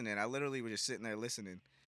there listening. I literally was just sitting there listening.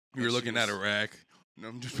 You were and she looking at a was- rack. No,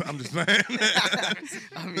 I'm just playing.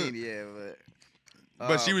 I mean, yeah, but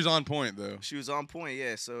But she was on point though. She was on point,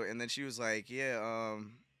 yeah. So, and then she was like, yeah,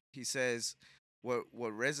 he says what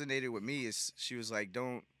resonated with me is she was like,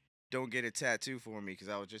 don't get a tattoo for me, because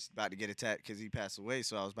I was just about to get a tattoo because he passed away,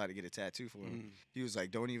 so I was about to get a tattoo for him. He was like,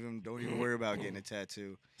 don't even worry about getting a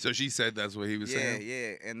tattoo. So she said that's what he was Yeah, saying.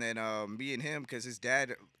 yeah. And then me and him, because his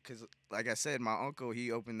dad, because like I said, my uncle,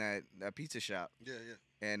 he opened that pizza shop. Yeah, yeah.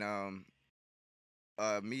 And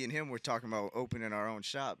me and him were talking about opening our own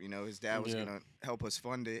shop. You know, his dad was gonna help us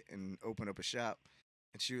fund it and open up a shop.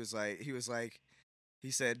 And he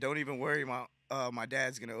said, don't even worry, my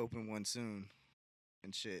dad's gonna open one soon,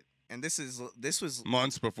 and shit. and this was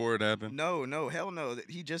Months before it happened. no, hell no.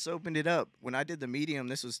 He just opened it up. When I did the medium,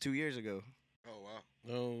 this was 2 years ago. Oh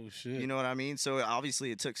wow. Oh shit. You know what I mean? So obviously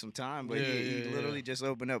it took some time, but he literally just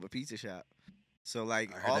opened up a pizza shop. So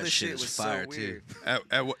like I heard all that this shit shit is was fire, so too.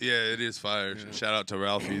 weird. Yeah, it is fire. Shout out to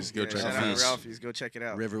Ralphie's. Go Yeah, check shout it out out. to Ralphie's. Go check it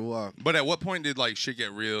out. Riverwalk. But at what point did like shit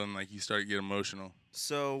get real and like you started getting emotional?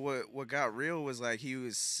 So what got real was like he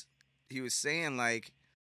was saying like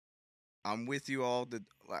I'm with you all the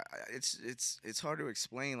like it's hard to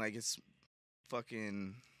explain, like it's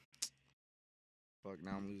fucking fuck,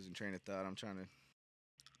 now I'm losing train of thought. I'm trying to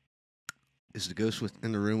Is the ghost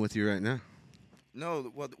in the room with you right now? No,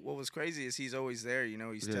 what was crazy is he's always there, you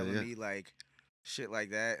know, he's Yeah, telling yeah. me like shit like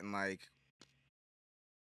that and like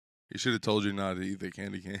He should have told you not to eat the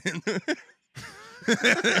candy can.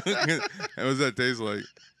 How does that taste like?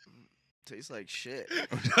 tastes like shit.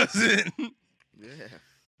 Does it? Yeah.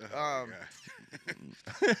 Oh,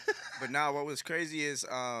 But nah, what was crazy is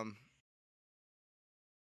I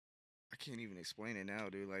can't even explain it now,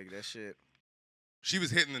 dude. Like that shit. She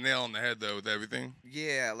was hitting the nail on the head though with everything.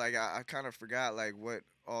 Yeah, like I kind of forgot like what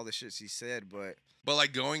all the shit she said, but But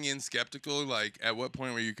like going in skeptical, like at what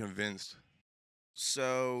point were you convinced?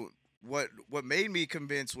 so what made me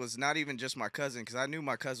convinced was not even just my cousin, because I knew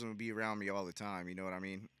my cousin would be around me all the time. You know what I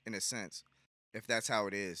mean? In a sense, if that's how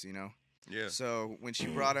it is, you know. Yeah. So when she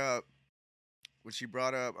brought up,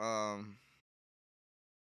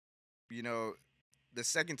 you know, the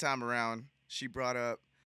second time around, she brought up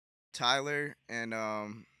Tyler and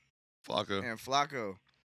Flacco.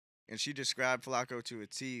 and she described Flacco to a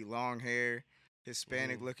T. Long hair,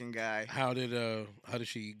 Hispanic looking guy. How did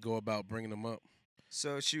she go about bringing them up?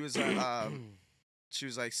 So she was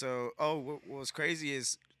like, so what was crazy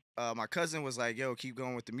is my cousin was like, yo, keep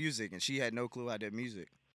going with the music, and she had no clue I did music.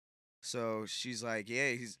 So she's like,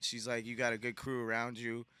 yeah, she's like, you got a good crew around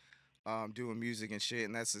you, doing music and shit.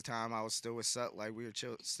 And that's the time I was still with like we were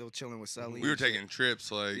still chilling with Sully. We were and shit. taking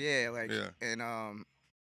trips, like Yeah, like yeah. and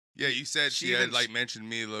Yeah, you said she she had even- like mentioned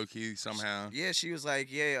me low key somehow. yeah, she was like,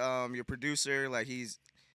 yeah, your producer, like he's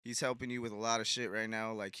helping you with a lot of shit right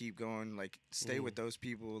now. Like keep going, like stay with those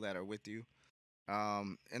people that are with you.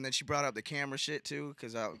 And then she brought up the camera shit too,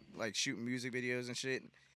 cause I like shooting music videos and shit.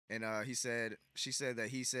 And she said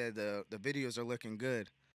the videos are looking good.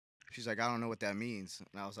 She's like, I don't know what that means.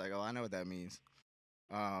 And I was like, oh, I know what that means.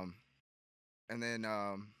 And then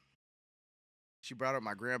she brought up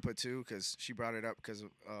my grandpa too, cause she brought it up because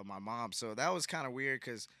of my mom. So that was kind of weird,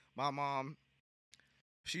 cause my mom,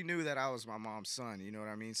 she knew that I was my mom's son. You know what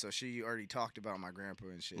I mean? So she already talked about my grandpa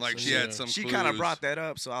and shit. Like So she had some. she clues. kind of brought that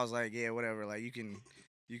up. So I was like, yeah, whatever. Like you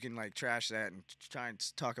can like trash that and try and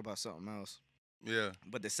talk about something else. Yeah.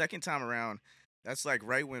 But the second time around, that's like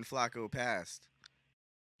right when Flacco passed.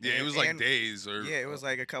 Yeah, it was like days or. Yeah, it was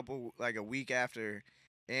like a week after,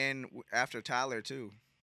 and after Tyler too.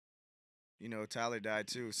 You know, Tyler died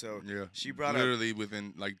too. So Yeah. she brought literally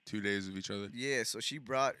within like 2 days of each other. Yeah, so she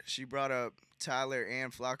brought up Tyler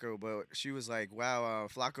and Flacco, but she was like, "Wow,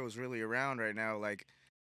 Flacco's really around right now." Like,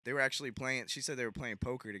 they were actually playing. She said they were playing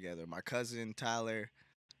poker together. My cousin Tyler,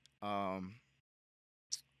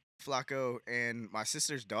 Flacco, and my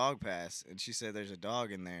sister's dog passed, and she said there's a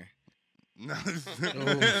dog in there. No.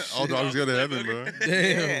 Oh, All dogs go to heaven, bro.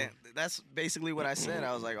 Yeah, that's basically what I said.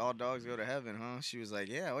 I was like, "All dogs go to heaven, huh?" She was like,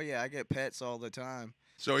 "Yeah, oh yeah, I get pets all the time."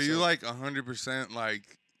 So are you like 100%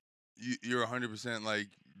 like you're 100% like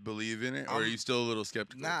believe in it, or are you still a little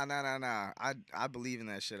skeptical? Nah. I believe in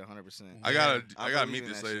that shit 100%. I gotta believe meet in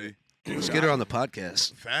this that lady. shit. Let's get her on the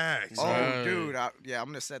podcast. Facts. Oh, Right. dude, I'm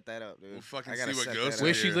gonna set that up, dude. We'll fucking I gotta see what set goes that on. up.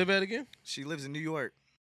 Where she here. live at again? She lives in New York.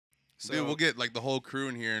 So, Dude, we'll get like the whole crew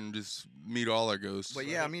in here and just meet all our ghosts. But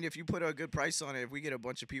yeah, I mean, if you put a good price on it, if we get a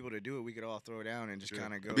bunch of people to do it, we could all throw down and just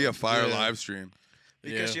kind of go. It'll be a fire Yeah. live stream.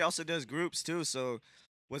 Because Yeah. she also does groups too. So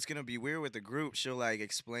what's gonna be weird with the group? She'll like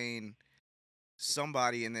explain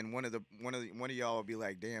somebody, and then one of y'all will be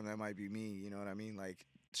like, "Damn, that might be me." You know what I mean? Like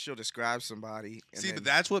she'll describe somebody. And See, then, but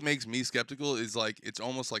that's what makes me skeptical is like it's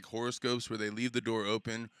almost like horoscopes where they leave the door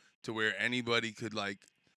open to where anybody could like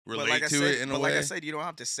relate like I to said, it in a but way. like I said, you don't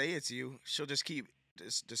have to say it to you. She'll just keep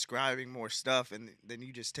describing more stuff, and then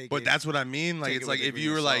you just take But it. that's what I mean. Like take it's it like with a if grain you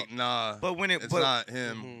of were like, salt. nah, But when it, it's but, not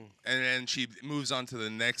him, Mhm. and then she moves on to the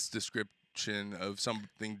next description of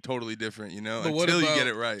something totally different, you know, But what until you about- get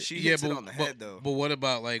it right. she hits it on the head though. But what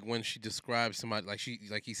about like when she describes somebody like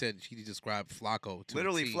he said she described Flacco to a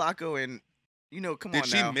Literally T. Flacco, and come Did on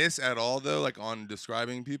she now. miss at all though, like on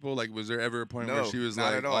describing people? Like, was there ever a point No, where she was not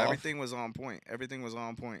like, at all. off? Everything was on point. Everything was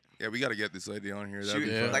on point. Yeah, we got to get this lady on here. That'd She,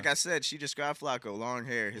 be Yeah. fun. like I said, she described Flacco, long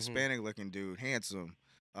hair, Hispanic looking dude, handsome,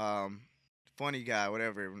 funny guy,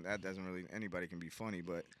 whatever. That doesn't really, anybody can be funny,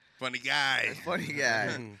 but Funny guy. funny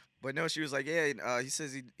guy. But no, she was like, yeah, he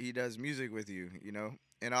says he does music with you, you know.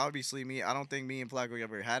 And obviously, I don't think me and Placo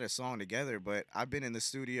ever had a song together, but I've been in the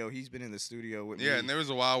studio. He's been in the studio with me. Yeah, and there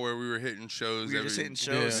was a while where we were hitting shows. We were just hitting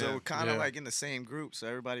shows, Yeah. so kind of Yeah. like in the same group. So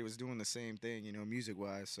everybody was doing the same thing, you know,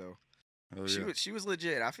 music-wise. So Oh, she yeah. she was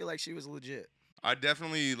legit. I feel like she was legit. I'd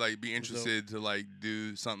definitely like be interested to like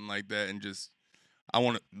do something like that and just I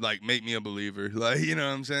want to like make me a believer. Like, you know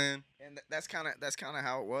what I'm saying? And that's kind of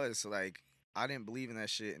how it was. So like, I didn't believe in that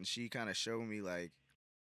shit, and she kind of showed me like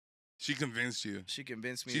She convinced you. she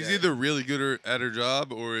convinced me. She's that either really good at her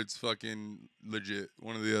job or it's fucking legit.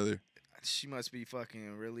 One or the other. she must be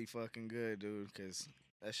fucking really fucking good, dude, because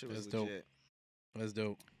that shit was That's dope. legit. That's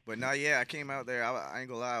dope. But no, yeah, I came out there. I ain't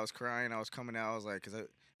gonna lie, I was crying. I was coming out. I was like, because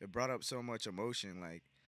it brought up so much emotion, like,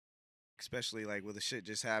 especially like when the shit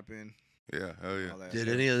just happened. Yeah, hell yeah. all that Did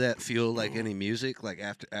shit. any of that feel like any music? Like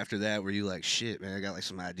after that, were you like, shit, man, I got like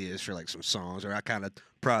some ideas for like some songs, or I kind of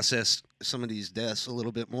processed some of these deaths a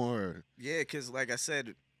little bit more? Or? Yeah, because like I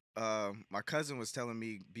said, my cousin was telling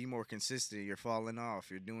me, be more consistent. You're falling off.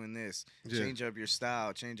 You're doing this. Yeah. Change up your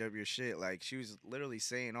style. Change up your shit. Like, she was literally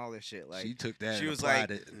saying all this shit. Like, She took that. she and was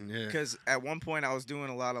applied like- it, and yeah. because at one point I was doing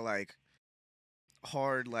a lot of like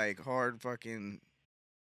hard fucking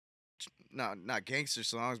not gangster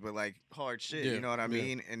songs, but like hard shit. Yeah, You know what I yeah.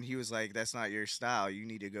 mean? And he was like, "That's not your style. You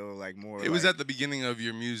need to go like more." It was like, at the beginning of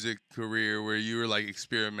your music career where you were like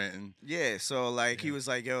experimenting. yeah. So like he was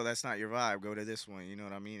like, "Yo, that's not your vibe. Go to this one." You know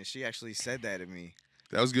what I mean? And she actually said that to me.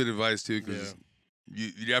 That was good advice too, because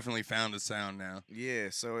you definitely found a sound now. Yeah.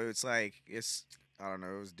 So it's like I don't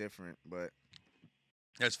know. It was different, but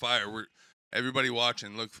That's fire. Everybody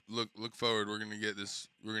watching, look forward. We're gonna get this.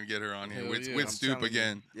 We're gonna get her on here Hell with yeah. with I'm Stoop telling you.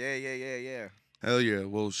 again. Yeah. Hell yeah.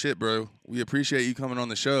 Well, shit, bro. We appreciate you coming on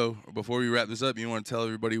the show. Before we wrap this up, you want to tell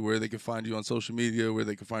everybody where they can find you on social media, where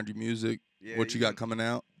they can find your music, Yeah. what you got coming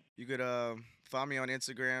out. You could find me on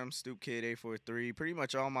Instagram, StoopKid843. Pretty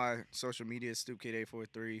much all my social media is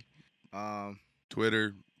StoopKid843.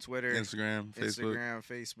 Twitter, Twitter, Instagram,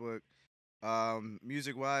 Facebook.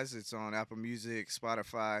 Music wise, it's on Apple Music,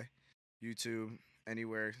 Spotify, YouTube,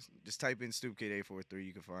 anywhere. Just type in StoopKid843,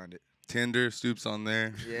 you can find it. Tinder, Stoop's on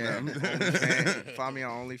there. Yeah. No. OnlyFans. Find me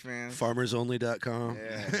on OnlyFans. FarmersOnly.com.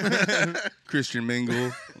 Yeah. Christian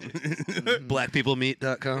Mingle.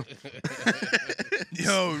 BlackPeopleMeet.com.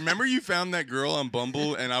 Yo, remember you found that girl on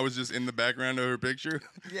Bumble and I was just in the background of her picture?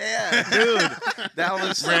 Yeah, dude. That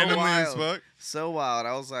was so Randomly as wild. fuck. So wild.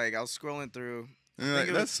 I was scrolling through. And you're I like,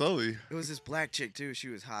 think it that's Sully. It was this black chick too. She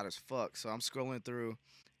was hot as fuck. So I'm scrolling through.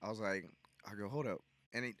 I was like, I go, hold up.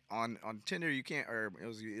 And on Tinder you can't, or it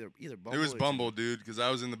was either Bumble. It was or Bumble, dude, because I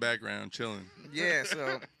was in the background chilling. Yeah,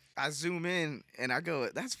 so I zoom in and I go,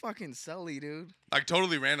 that's fucking Sully, dude. Like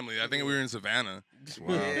totally randomly. I think we were in Savannah.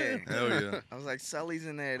 Yeah. Hell yeah. I was like, Sully's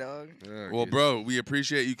in there, dog. Well, bro, we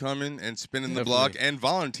appreciate you coming and spinning the block and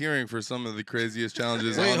volunteering for some of the craziest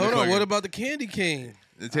challenges. Wait, on hold the on. fucking- What about the candy cane?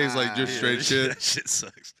 It tastes like just straight shit. That shit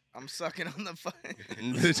sucks. I'm sucking on the phone.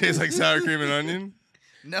 It tastes like sour cream and onion.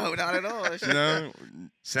 No, not at all. That shit- You know,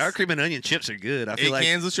 Sour cream and onion chips are good. I feel 8 like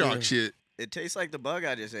cans of shark shit. It tastes like the bug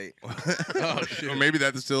I just ate. Oh shit. Or maybe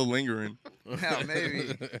that's still lingering. Yeah,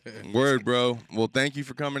 maybe. Word, bro. Well, thank you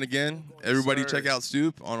for coming again. Everybody sir. check out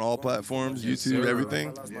Stoop on all platforms, YouTube, sir.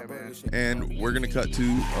 everything. Yeah, man. And we're going to cut to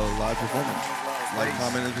a live performance. Like,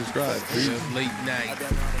 comment, and subscribe. Peace. Late night.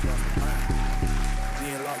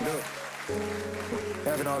 Being locked up.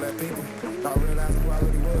 Having all that people, not realizing who I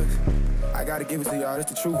really was. I gotta give it to y'all,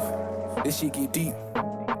 that's the truth. This shit get deep.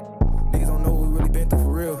 Niggas don't know what we really been through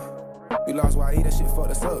for real. We lost YE, that shit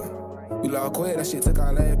fucked us up. We lost Quid, that shit took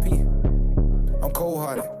our last P. I'm cold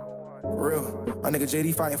hearted. For real. My nigga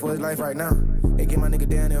JD fighting for his life right now. They get my nigga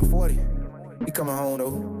down there in 40. He coming home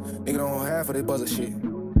though. Nigga don't half of this buzzer shit.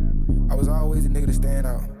 I was always a nigga to stand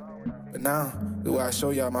out. But now, the way I show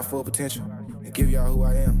y'all my full potential and give y'all who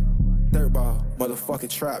I am. Third ball, motherfucking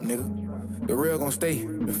trap, nigga. The real gon' stay,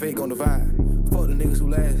 the fake gon' divide. Fuck the niggas who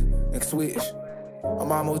last and switch.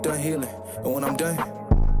 I'm almost done healing, and when I'm done,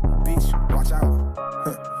 bitch, watch out.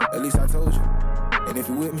 At least I told you. And if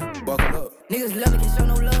you with me, buckle up. Niggas love me, can show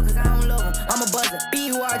no love, cause I don't love them. I'm a buzzer.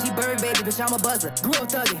 B-U-R-G, bird baby, bitch, I'm a buzzer. Grew up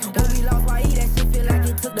thuggin'. When we lost YE, that shit feel like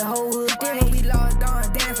it took the whole hood. Then when we lost Dawn,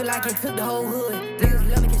 damn, feel like it took the whole hood. Niggas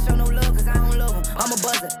love me, can show no love, cause I don't love them. I'm a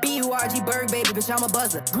buzzer. B-U-R-G, bird baby, bitch, I'm a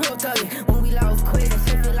buzzer. Grew up thuggin'. When we lost Quid, that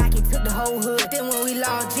shit feel like it took the whole hood. Then when we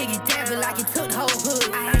lost Jiggy, damn, feel like it took the whole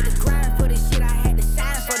hood. I had to grind for this shit, I had to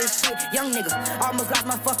shine for this shit. Young nigga, almost lost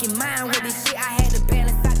my fucking mind with this shit. I had to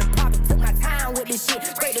balance out the pocket, took my time with this shit.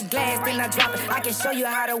 Straight to glass, then I drop it. I can show you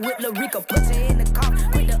how to whip La Rica, put you in the car.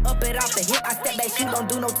 Quick to up it off the hip. I step back, she don't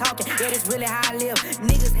do no talking. Yeah, that's really how I live.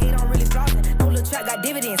 Niggas hate on really flossing. No little trap got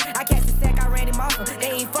dividends. I catch the sack, I ran him off.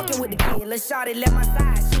 They ain't fucking with the kid. Lil' shawty left my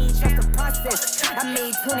side. She ain't trust the process. I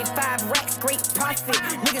made 25 racks, great profit.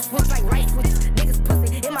 Niggas switch like right switches. Niggas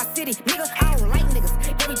pussy in my city. Niggas, I don't like niggas.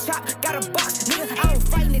 Every chop got a box. Niggas, I don't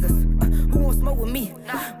fight niggas. Who won't smoke with me?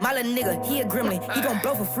 My little nigga, he a gremlin. He gon'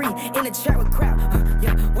 blow for free. In the trap with crap.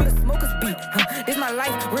 Yeah, where the smokers be? This my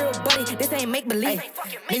life, real buddy. This ain't make believe.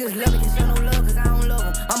 Niggas love me, can show no love, cause I don't love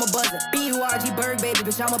them. I'm a buzzer. B-U-R-G, Berg, baby,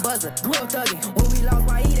 bitch, I'm a buzzer. Grew up thugging. When we lost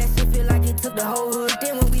YE, that shit feel like it took the whole hood.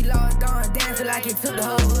 Then when we lost Dawn, damn, feel like it took the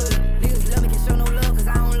whole hood. Niggas love me, can show no love, cause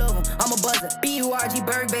I don't love them. I'm a buzzer. B-U-R-G,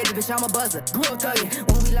 Berg, baby, bitch, I'm a buzzer. Grew up thugging.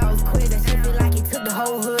 When we lost Quid, that shit feel like it took the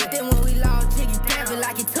whole hood. Then when we lost Jiggy, damn, feel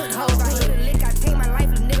like it took the whole hood. I hit a lick, I take my life,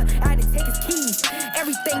 little nigga. I had to take his keys.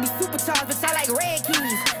 Everything be supercharged, bitch, I like red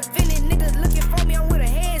keys. Finna niggas looking for me, I'm with a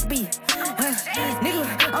heads be.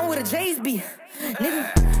 Nigga, I'm with a J's be. Nigga,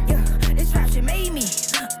 yeah, this trap shit made me.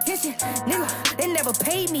 Attention, nigga, they never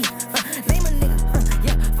paid me. Name a nigga,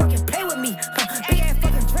 yeah, fucking play with me. Big ass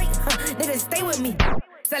fucking Drake, nigga, stay with me.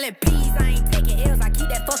 Selling peas, I ain't taking L's, I keep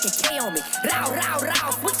that fucking K on me. Row, row,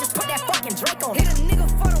 row, switches, put that fucking Drake on. Hit a nigga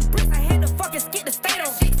for them bricks, I had to fucking skip the state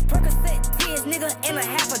on. Percocet, tears, nigga, and a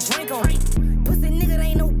half a drink on me. Pussy nigga, there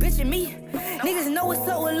ain't no bitch in me. Niggas know what's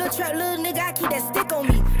up with Lil Trap, little nigga, I keep that stick on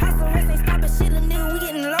me. Hustle rest ain't stopping shit, little nigga, we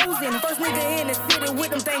getting lows in. First nigga in the city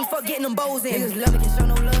with them things, fuck getting them bows in. Niggas love me, can show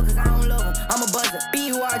no love, cause I don't love them. I'm a buzzer.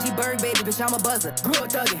 B-U-R-G, Berg, baby, bitch, I'm a buzzer. Grew up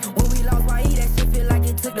thugging. When we lost YE, that shit feel like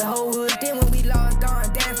it took the whole hood. Then when we lost Dawn,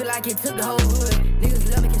 damn, feel like it took the whole hood.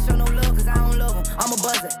 Niggas love me, can show no love, cause I don't love them. I'm a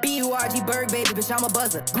buzzer. B-U-R-G, Berg, baby, bitch, I'm a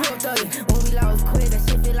buzzer. Grew up thugging. When we lost Quid, that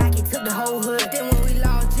shit feel like it took the whole hood. Then when we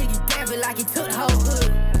lost Jiggy, damn, feel like it took the whole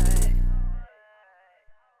hood.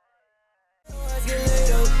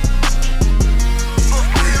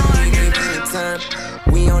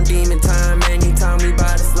 We on demon time, anytime we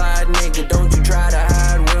by the slide, nigga, don't you try to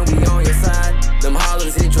hide when we on your side. Them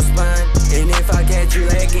hollers hit your spine, and if I catch you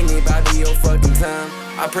lacking, it might be your fucking time.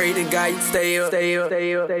 I pray to God you stay up, stay up,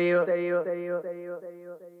 stay up, stay up, stay up, stay up, stay up, stay up.